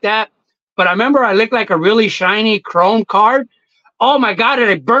all like that, but I remember I licked like a really shiny chrome card. Oh my God!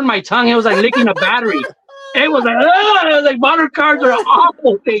 And it burned my tongue. It was like licking a battery. It was like modern cards are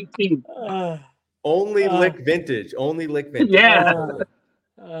awful thing. Only lick vintage. Only lick vintage. Yeah.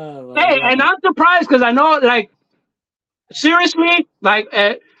 Hey, and I'm surprised because I know, like, seriously, like,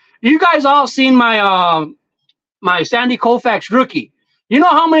 you guys all seen my my Sandy Koufax rookie. You know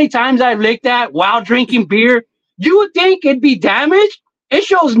how many times I've licked that while drinking beer? You would think it'd be damaged. It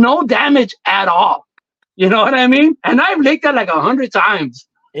shows no damage at all. You know what I mean? And I've licked that like 100 times.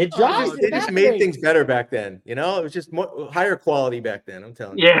 It dries. They just made things better back then. It was just higher quality back then. I'm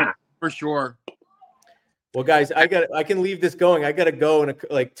telling you. Yeah, for sure. Well, guys, I can leave this going. I gotta go in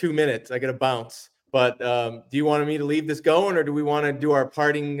like 2 minutes. I gotta bounce. But do you want me to leave this going, or do we want to do our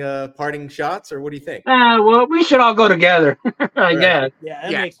parting shots, or what do you think? Well, we should all go together. I guess. Yeah,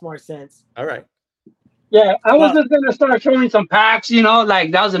 that makes more sense. All right. Yeah, I was just gonna start showing some packs.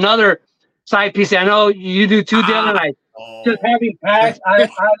 Like that was another side piece. I know you do too, Dylan. Like just having packs. I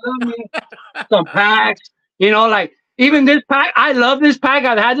love me some packs. Like even this pack. I love this pack.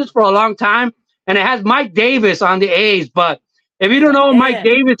 I've had this for a long time, and it has Mike Davis on the A's. But if you don't know Mike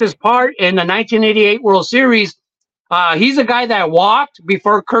Davis's part in the 1988 World Series, he's a guy that walked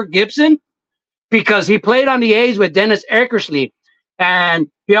before Kirk Gibson because he played on the A's with Dennis Eckersley. And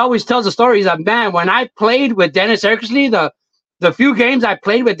he always tells the story. He's like, man, when I played with Dennis Eckersley, the few games I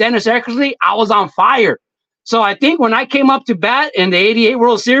played with Dennis Eckersley, I was on fire. So I think when I came up to bat in the 88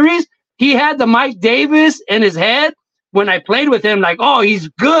 World Series, he had the Mike Davis in his head when I played with him, like, oh, he's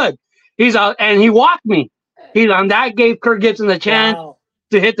good. He's out, and he walked me. That gave Kirk Gibson the chance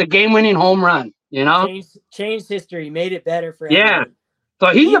to hit the game-winning home run, Changed history, made it better for everyone. Yeah.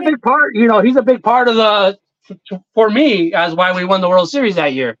 So he's a big part, he's a big part of for me, as why we won the World Series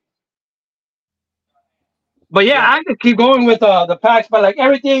that year. But I could keep going with the packs, but like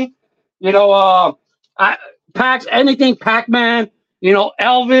everything, packs, anything, Pac-Man,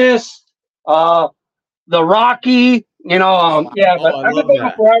 Elvis, the Rocky, but I could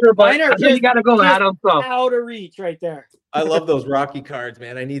go forever, but you got to go at them. So out of reach right there. I love those Rocky cards,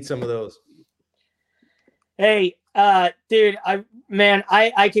 man. I need some of those. Hey, dude, I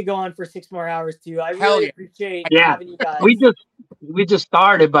could go on for 6 more hours too. I really appreciate having you guys. We just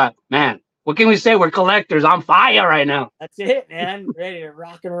started, but man, what can we say? We're collectors. I'm fire right now. That's it, man. Ready to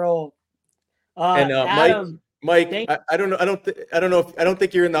rock and roll. And Adam, Mike, I don't know. I don't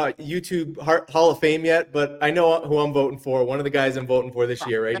think you're in the YouTube Hall of Fame yet, but I know who I'm voting for. One of the guys I'm voting for this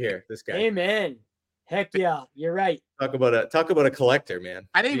year, right here. This guy. Amen. Heck yeah, you're right. Talk about a collector, man.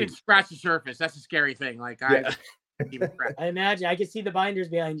 I didn't even scratch the surface. That's a scary thing. Like I imagine I can see the binders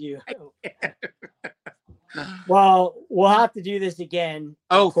behind you. Well, we'll have to do this again.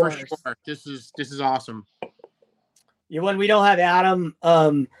 Oh, for sure. This is awesome. When we don't have Adam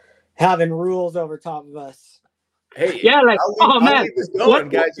having rules over top of us. Hey, yeah, like I'll leave this going,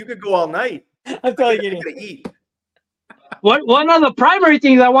 guys. You could go all night. I'm totally getting to eat. One of the primary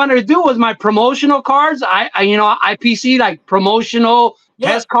things I wanted to do was my promotional cards. I IPC like promotional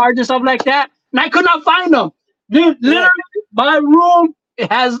test cards and stuff like that, and I could not find them. Dude, literally, my room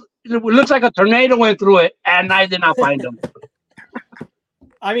it looks like a tornado went through it, and I did not find them.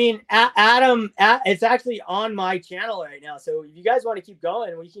 I mean, Adam, it's actually on my channel right now. So if you guys want to keep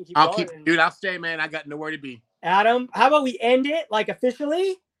going, we can keep going. Dude, I'll stay, man. I got nowhere to be. Adam, how about we end it like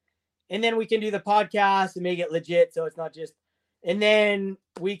officially? And then we can do the podcast and make it legit. So it's not just, and then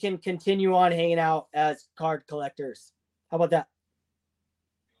we can continue on hanging out as card collectors. How about that?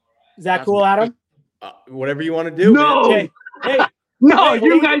 Is that cool, Adam? Whatever you want to do. No. Okay. Hey, no,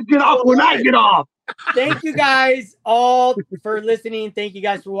 you guys get off when I get off. Thank you guys all for listening. Thank you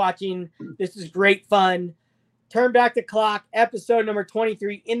guys for watching. This is great fun. Turn Back the Clock, episode number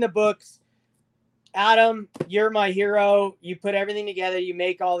 23 in the books. Adam, you're my hero. You put everything together. You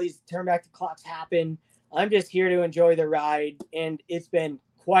make all these Turn Back the Clocks happen. I'm just here to enjoy the ride, and it's been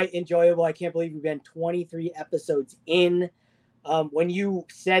quite enjoyable. I can't believe we've been 23 episodes in. When you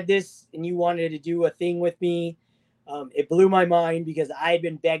said this and you wanted to do a thing with me, it blew my mind because I had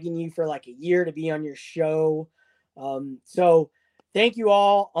been begging you for like a year to be on your show. So thank you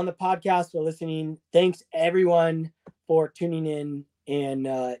all on the podcast for listening. Thanks everyone for tuning in.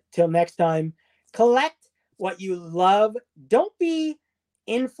 And till next time, collect what you love. Don't be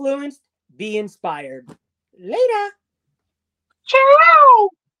influenced, be inspired. Later. Ciao.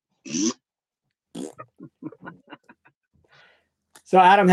 So Adam,